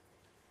wall.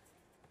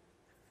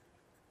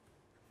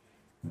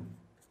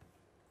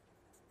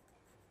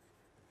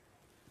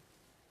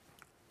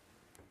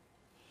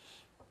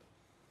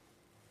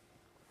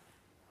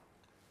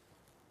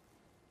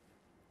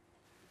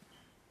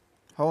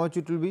 How much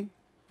it will be?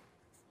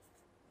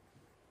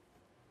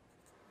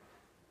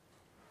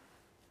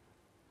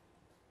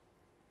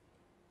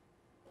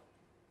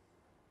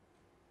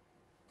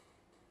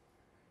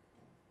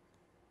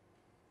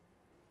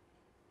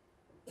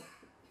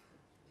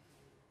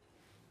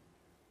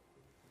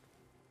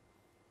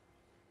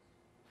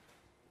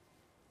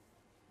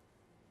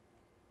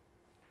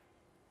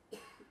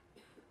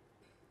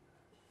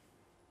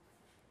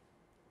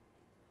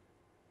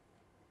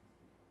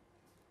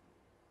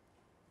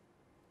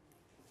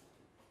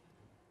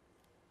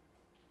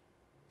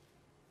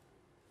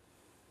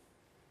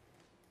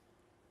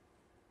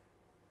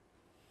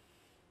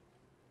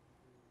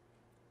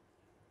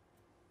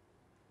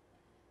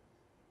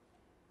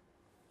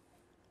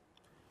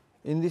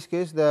 In this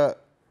case, the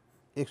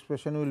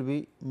expression will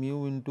be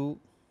mu into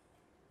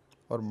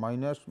or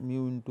minus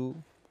mu into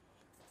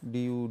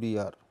du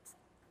dr.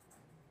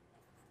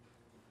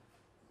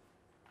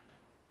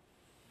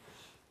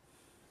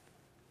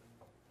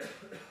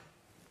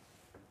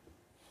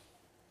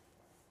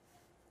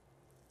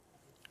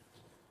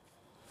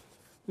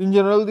 In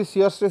general, the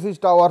shear stress is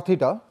tau r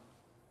theta,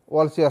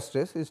 wall shear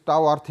stress is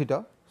tau r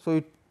theta. So,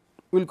 it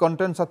will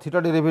contain a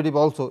theta derivative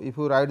also if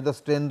you write the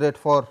strain rate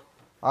for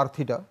r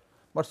theta,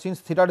 but since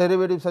theta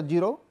derivatives are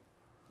 0,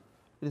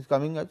 it is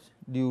coming as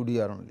du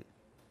dr only.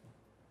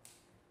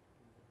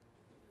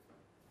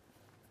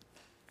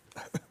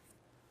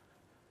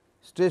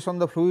 Stress on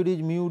the fluid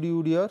is mu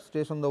du dr,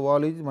 stress on the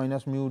wall is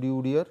minus mu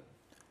du dr,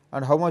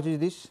 and how much is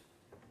this?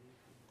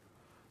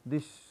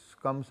 This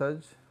comes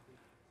as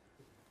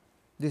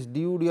this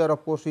du dr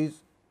of course is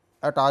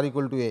at r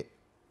equal to a.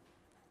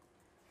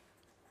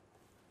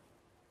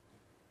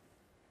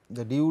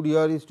 The du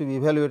dr is to be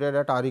evaluated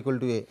at r equal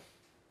to a,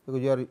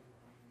 because you are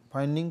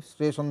finding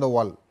stress on the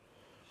wall,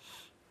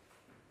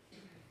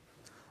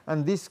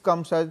 and this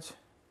comes as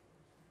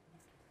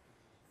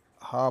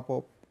half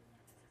of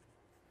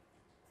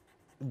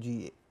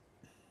G A.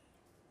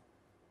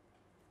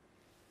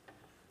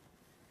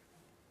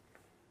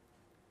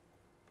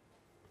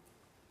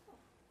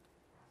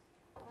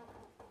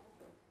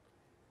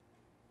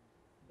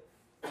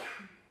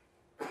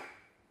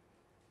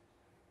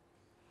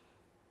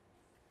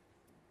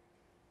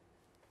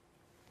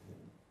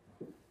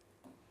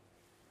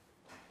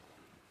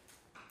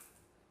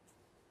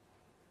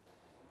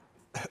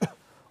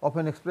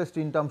 Often expressed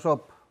in terms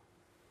of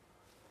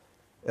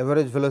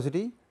average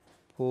velocity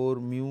for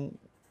mu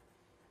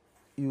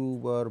u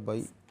bar by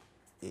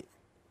a.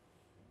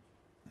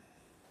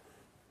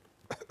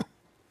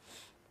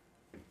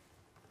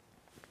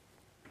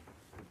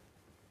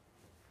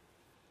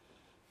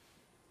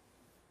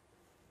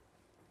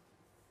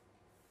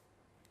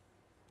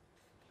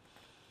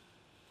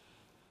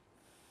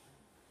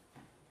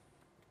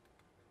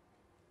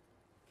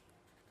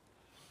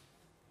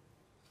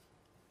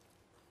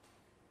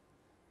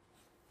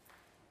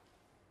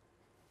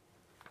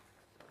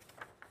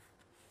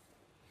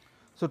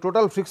 So,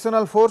 total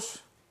frictional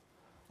force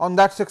on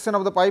that section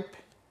of the pipe,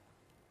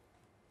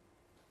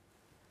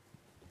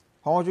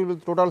 how much will be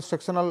the total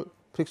sectional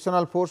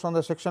frictional force on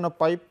the section of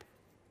pipe?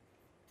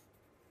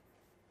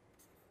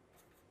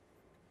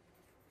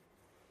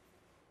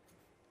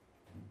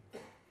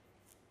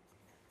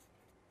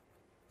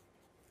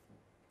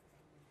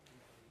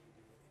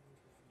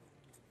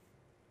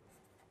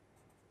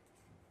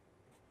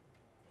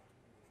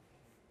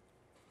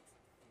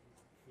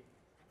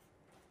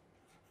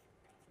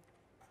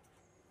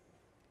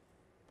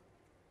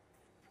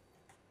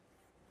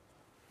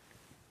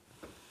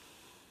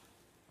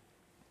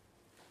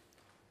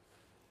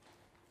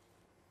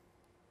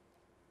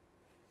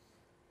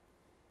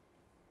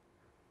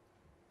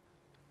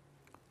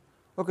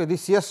 Okay,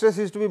 this shear stress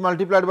is to be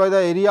multiplied by the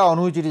area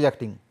on which it is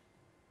acting,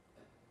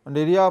 and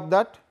area of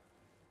that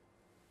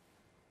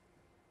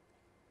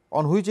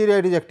on which area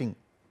it is acting.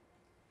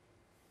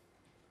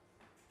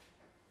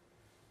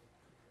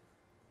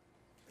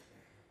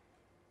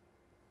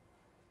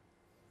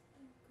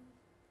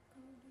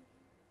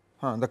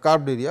 The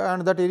curved area,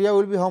 and that area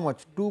will be how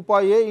much? 2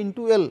 pi a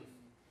into L.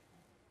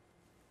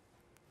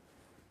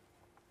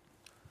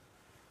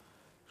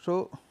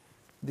 So,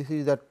 this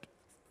is that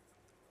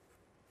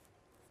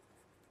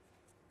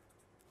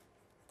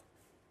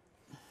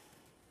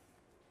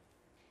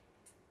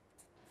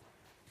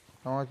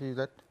how much is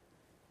that?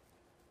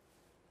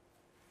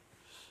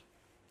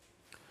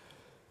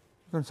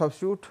 You can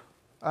substitute,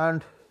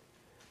 and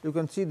you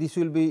can see this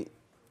will be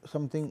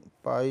something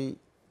pi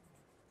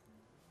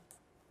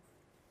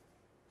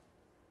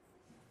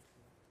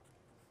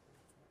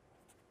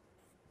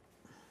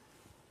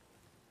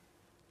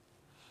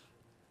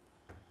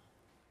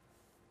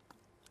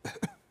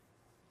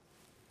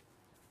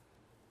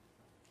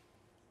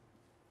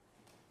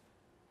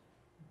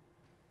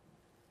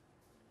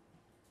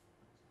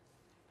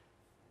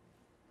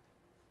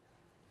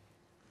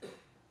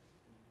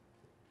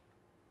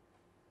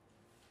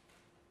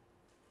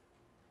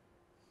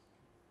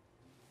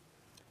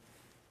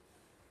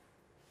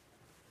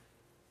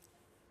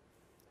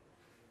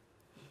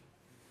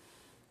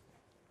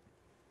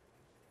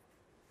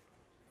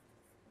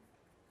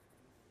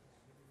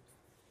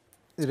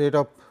the rate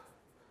of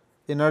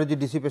energy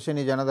dissipation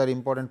is another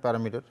important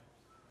parameter,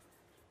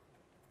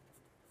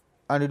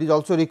 and it is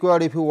also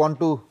required if you want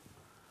to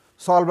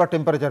solve a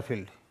temperature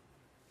field.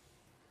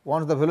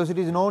 Once the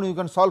velocity is known, you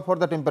can solve for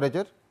the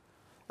temperature,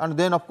 and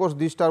then of course,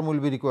 this term will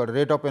be required,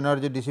 rate of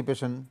energy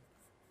dissipation,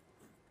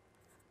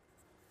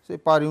 say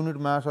per unit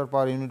mass or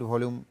per unit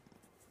volume,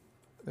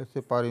 let us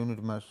say per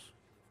unit mass.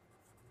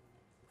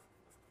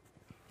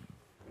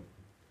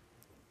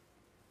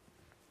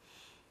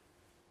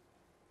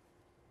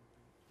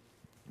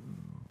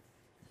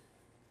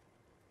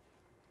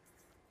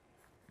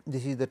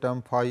 This is the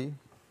term phi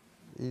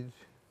is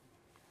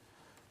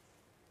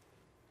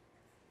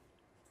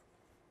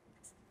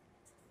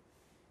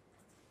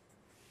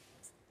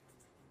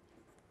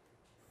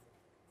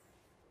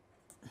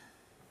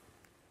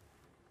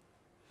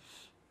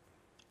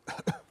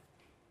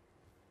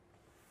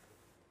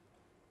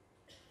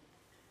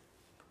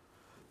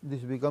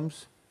this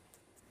becomes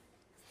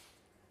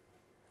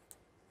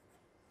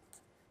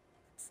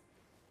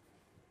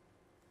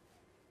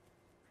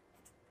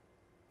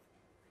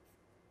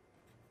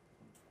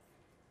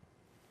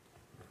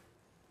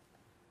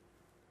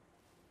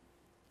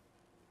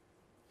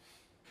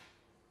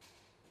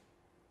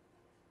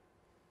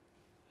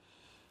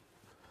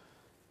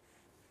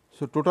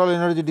So, total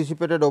energy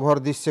dissipated over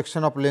this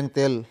section of length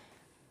L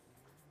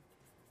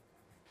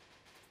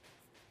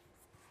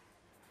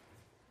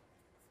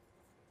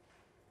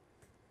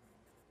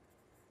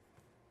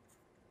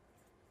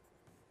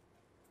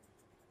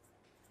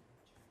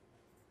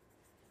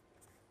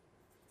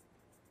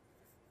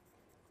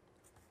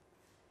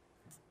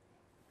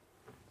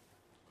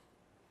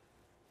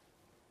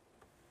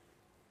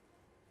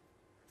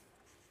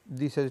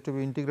this has to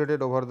be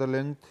integrated over the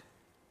length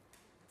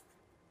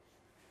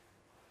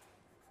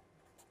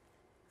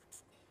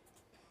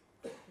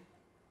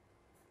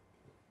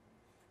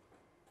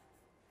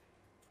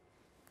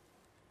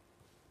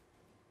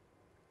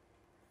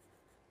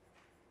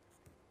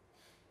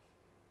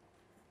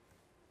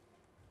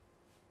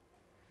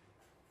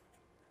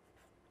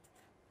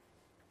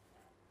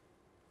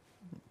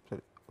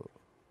sorry,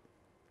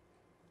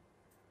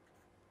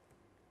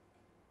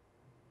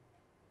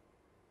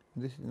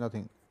 this is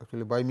nothing,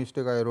 actually by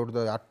mistake I wrote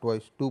the r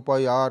twice, 2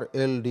 pi r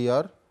L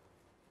dr.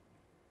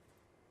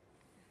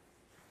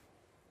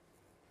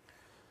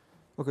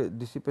 Okay,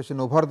 dissipation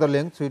over the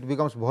length. So, it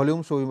becomes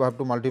volume. So, we have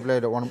to multiply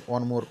the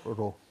one more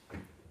row.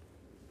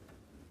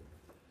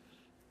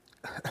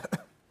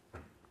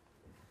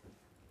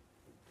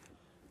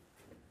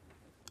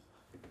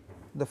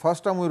 The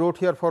first term we wrote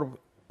here for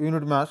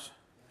unit mass.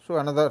 So,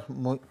 another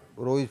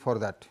row is for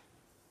that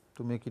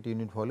to make it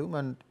unit volume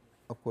and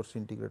of course,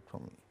 integrate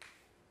from it.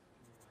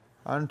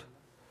 And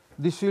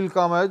this will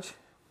come as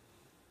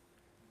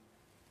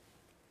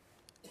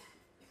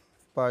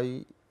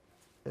pi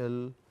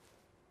L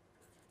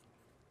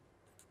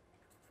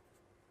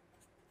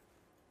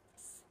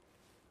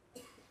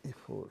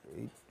E4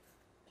 8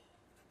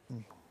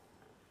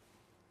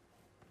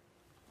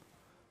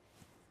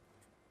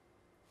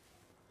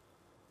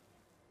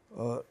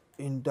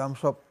 in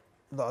terms of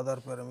the other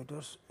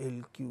parameters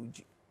L Q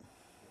G.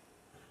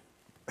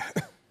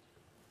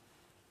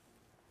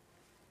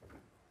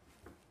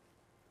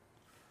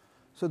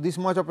 So, this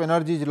much of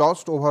energy is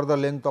lost over the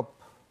length of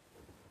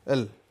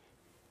L,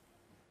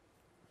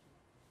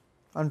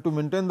 and to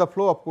maintain the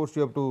flow, of course,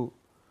 you have to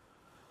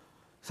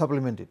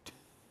supplement it.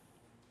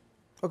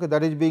 Okay,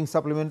 that is being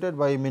supplemented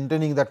by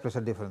maintaining that pressure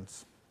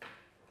difference.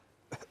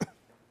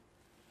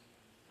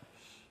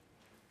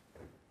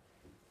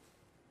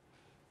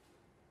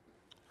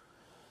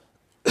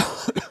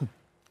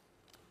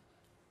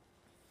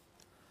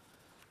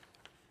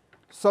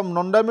 Some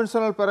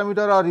non-dimensional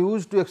parameter are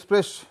used to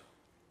express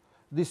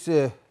this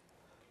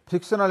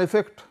frictional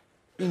effect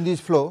in this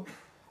flow,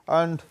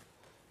 and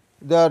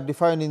they are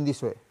defined in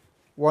this way.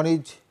 One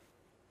is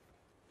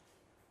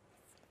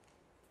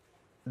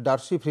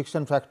Darcy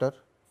friction factor,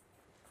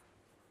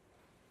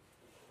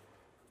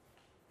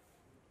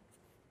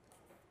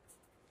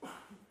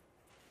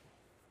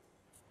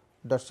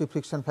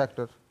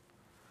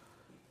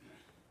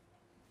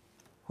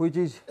 which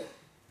is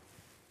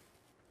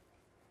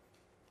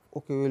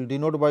okay, we will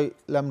denote by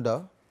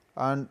lambda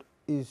and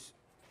is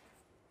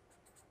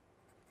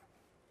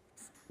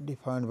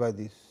defined by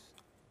this.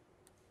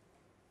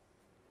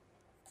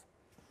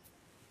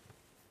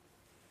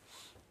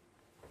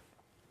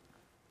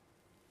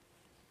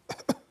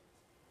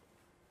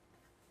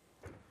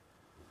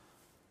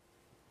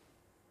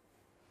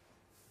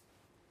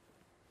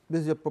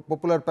 This is a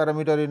popular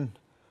parameter in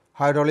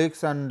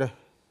hydraulics and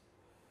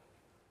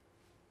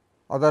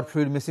other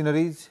fluid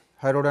machineries,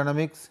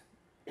 aerodynamics,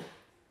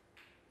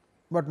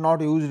 but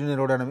not used in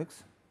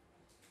aerodynamics.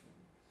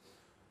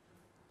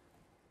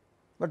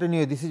 But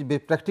anyway, this is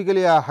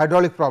practically a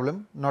hydraulic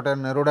problem, not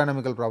an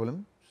aerodynamical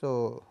problem.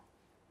 So,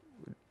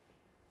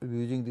 we will be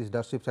using this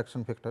Darcy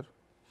friction factor.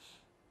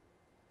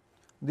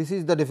 This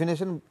is the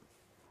definition,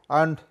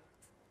 and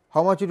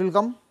how much it will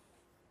come?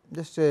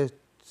 Just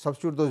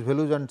substitute those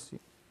values and see.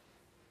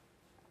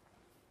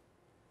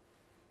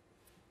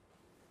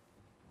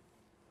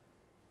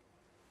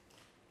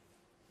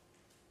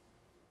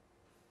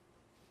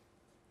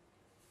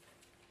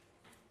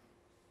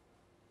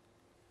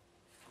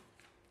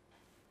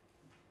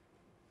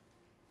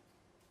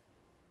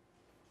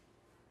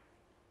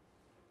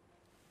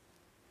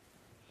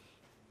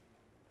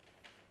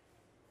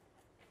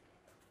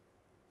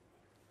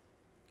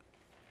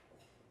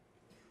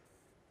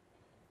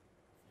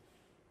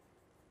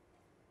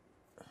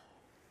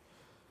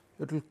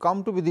 It will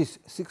come to be this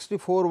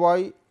 64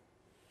 y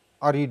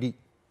RED,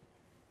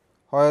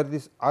 where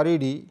this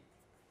RED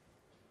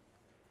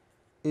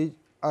is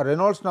a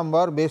Reynolds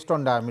number based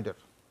on diameter,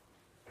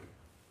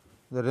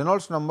 the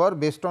Reynolds number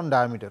based on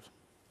diameter.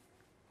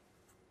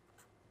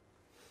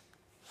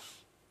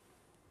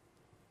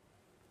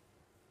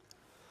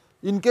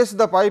 In case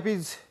the pipe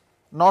is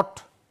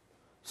not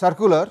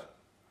circular,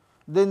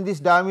 then this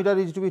diameter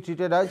is to be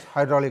treated as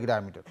hydraulic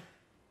diameter.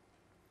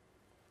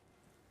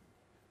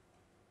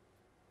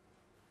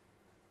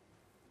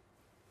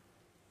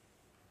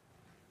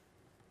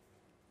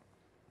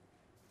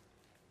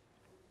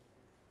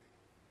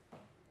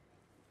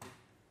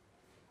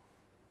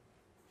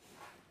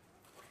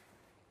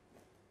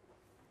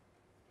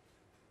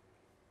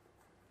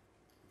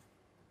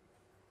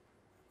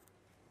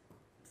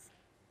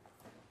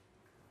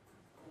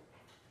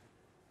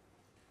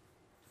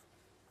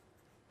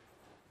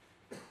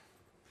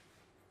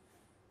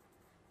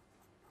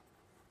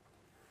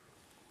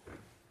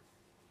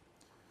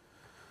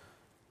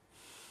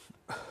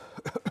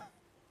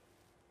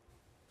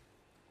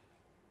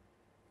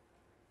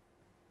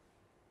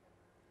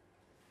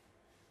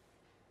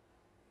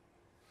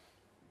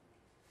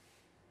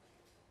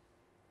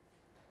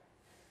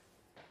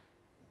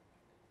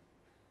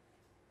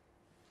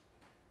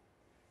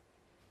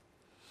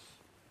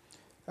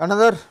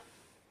 Another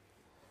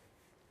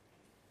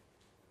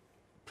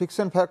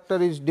friction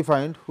factor is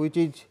defined, which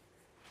is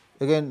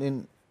again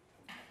in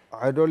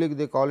hydraulic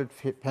they call it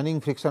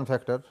fanning friction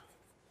factor.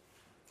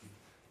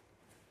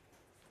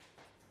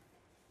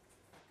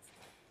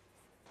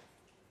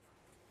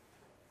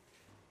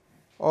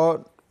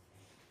 Or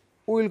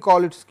we will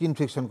call it skin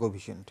friction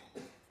coefficient.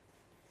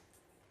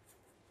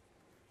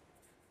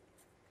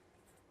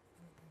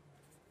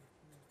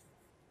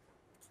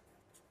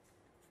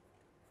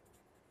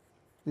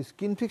 The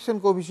skin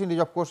friction coefficient is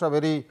of course a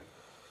very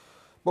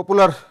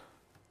popular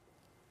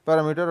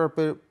parameter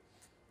or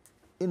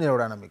in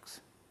aerodynamics.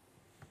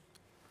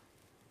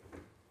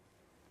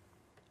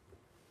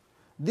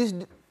 This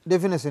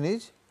definition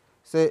is,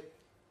 say,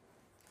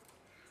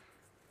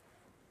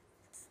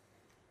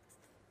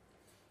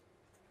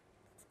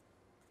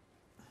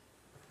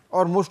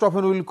 or most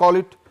often we will call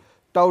it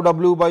tau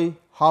w by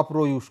half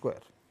rho u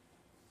square.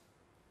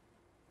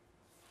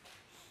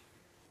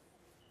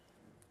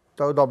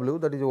 Tau w,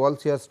 that is wall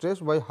shear stress,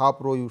 by half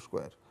rho u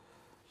square.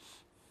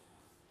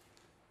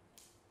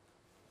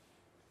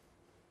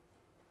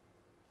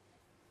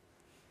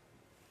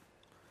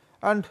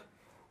 And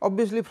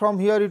obviously, from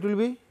here it will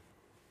be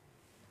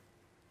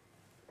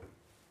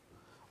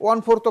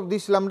 1/4 of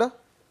this lambda.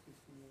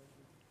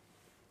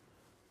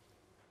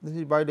 This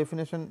is by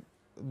definition,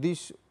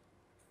 this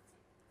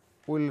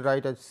we will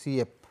write as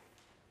Cf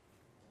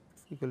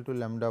equal to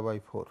lambda by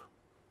 4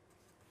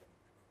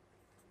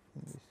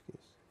 in this case.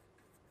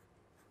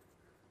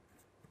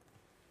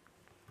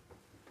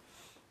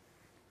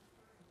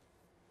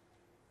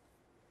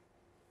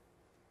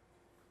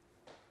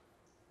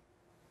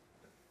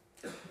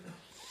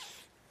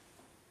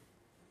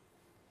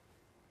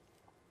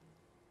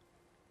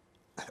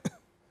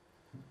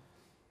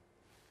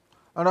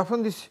 And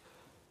often this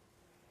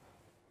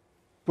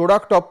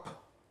product of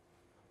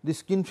the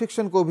skin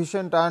friction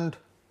coefficient and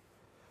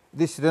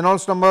this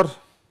Reynolds number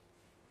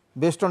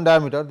based on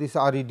diameter, this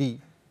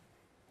RED,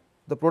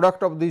 the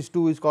product of these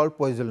two is called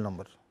Poiseuille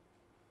number.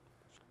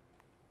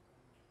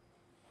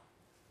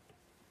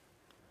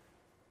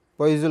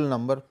 Poiseuille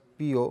number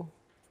PO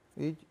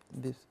is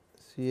this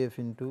Cf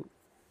into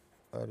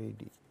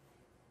RED,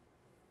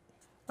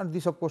 and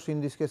this of course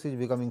in this case is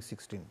becoming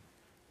 16.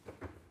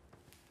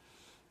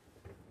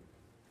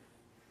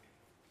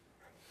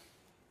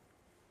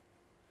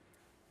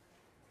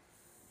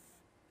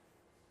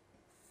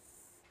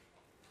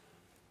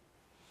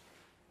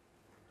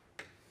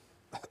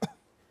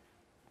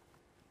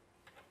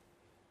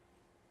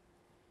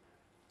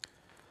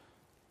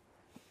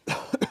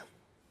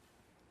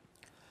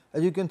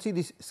 As you can see,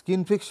 this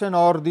skin friction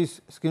or this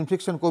skin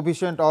friction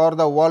coefficient or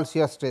the wall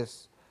shear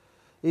stress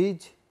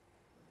is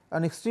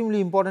an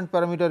extremely important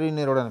parameter in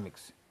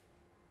aerodynamics.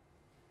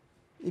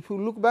 If you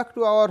look back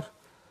to our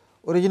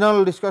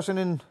original discussion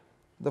in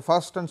the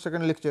first and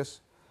second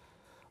lectures,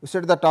 we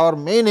said that our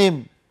main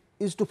aim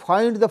is to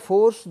find the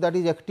force that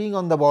is acting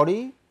on the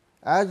body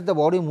as the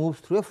body moves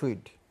through a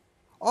fluid,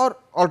 or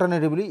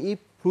alternatively if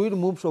fluid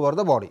moves over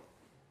the body.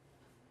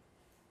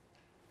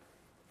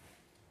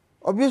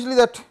 Obviously,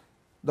 that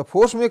the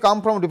force may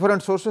come from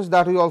different sources,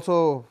 that we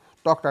also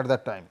talked at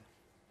that time.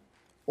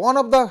 One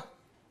of the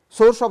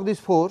source of this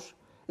force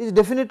is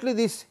definitely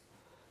this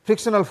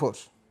frictional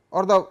force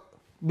or the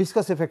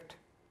viscous effect,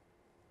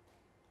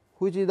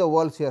 which is the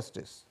wall shear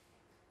stress.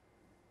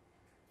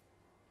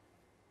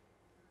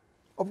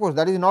 Of course,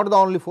 that is not the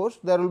only force,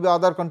 there will be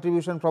other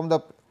contribution from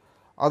the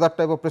other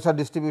type of pressure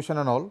distribution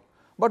and all,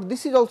 but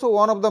this is also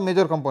one of the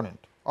major component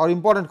or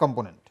important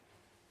component.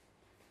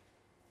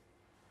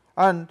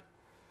 And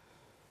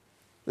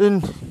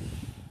in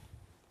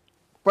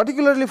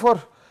particularly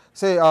for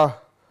say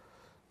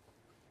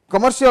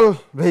commercial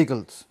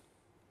vehicles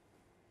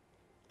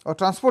or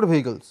transport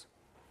vehicles,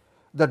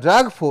 the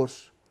drag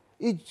force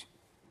is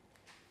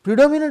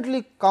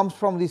predominantly comes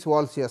from this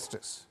wall shear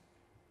stress.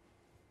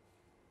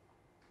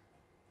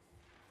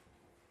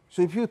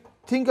 So, if you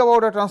think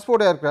about a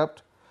transport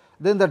aircraft,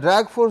 then the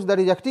drag force that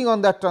is acting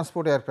on that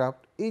transport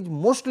aircraft is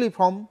mostly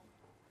from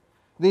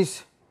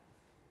this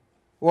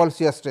wall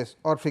shear stress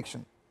or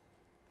friction,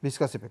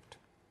 viscous effect.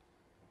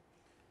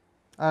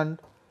 And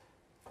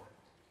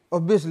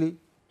obviously,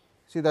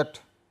 see that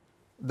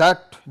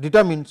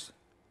determines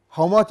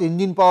how much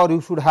engine power you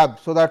should have,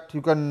 so that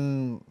you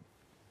can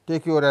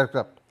take your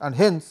aircraft, and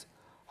hence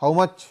how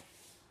much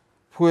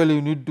fuel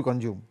you need to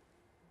consume,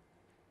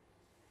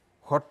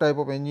 what type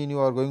of engine you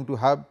are going to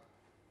have,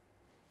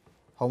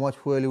 how much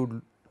fuel you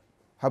would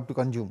have to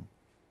consume.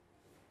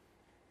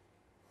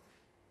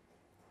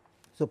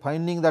 So,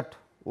 finding that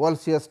wall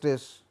shear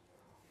stress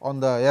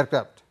on the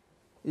aircraft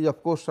is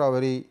of course a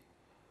very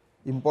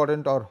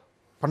important or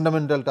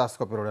fundamental task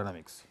of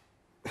aerodynamics.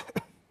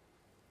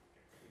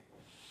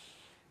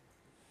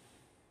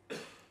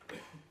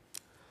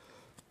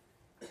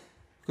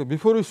 So,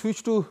 before we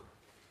switch to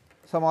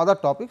some other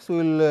topics, we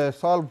will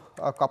solve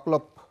a couple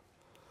of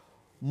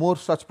more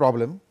such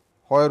problem,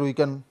 where we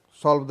can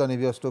solve the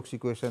Navier-Stokes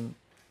equation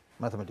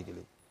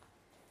mathematically.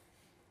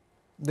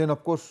 Then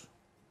of course,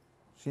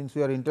 since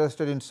we are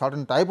interested in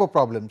certain type of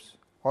problems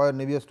where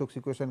Navier-Stokes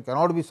equation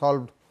cannot be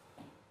solved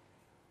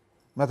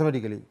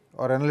mathematically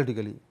or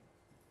analytically,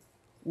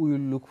 we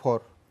will look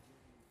for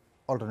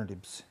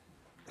alternatives.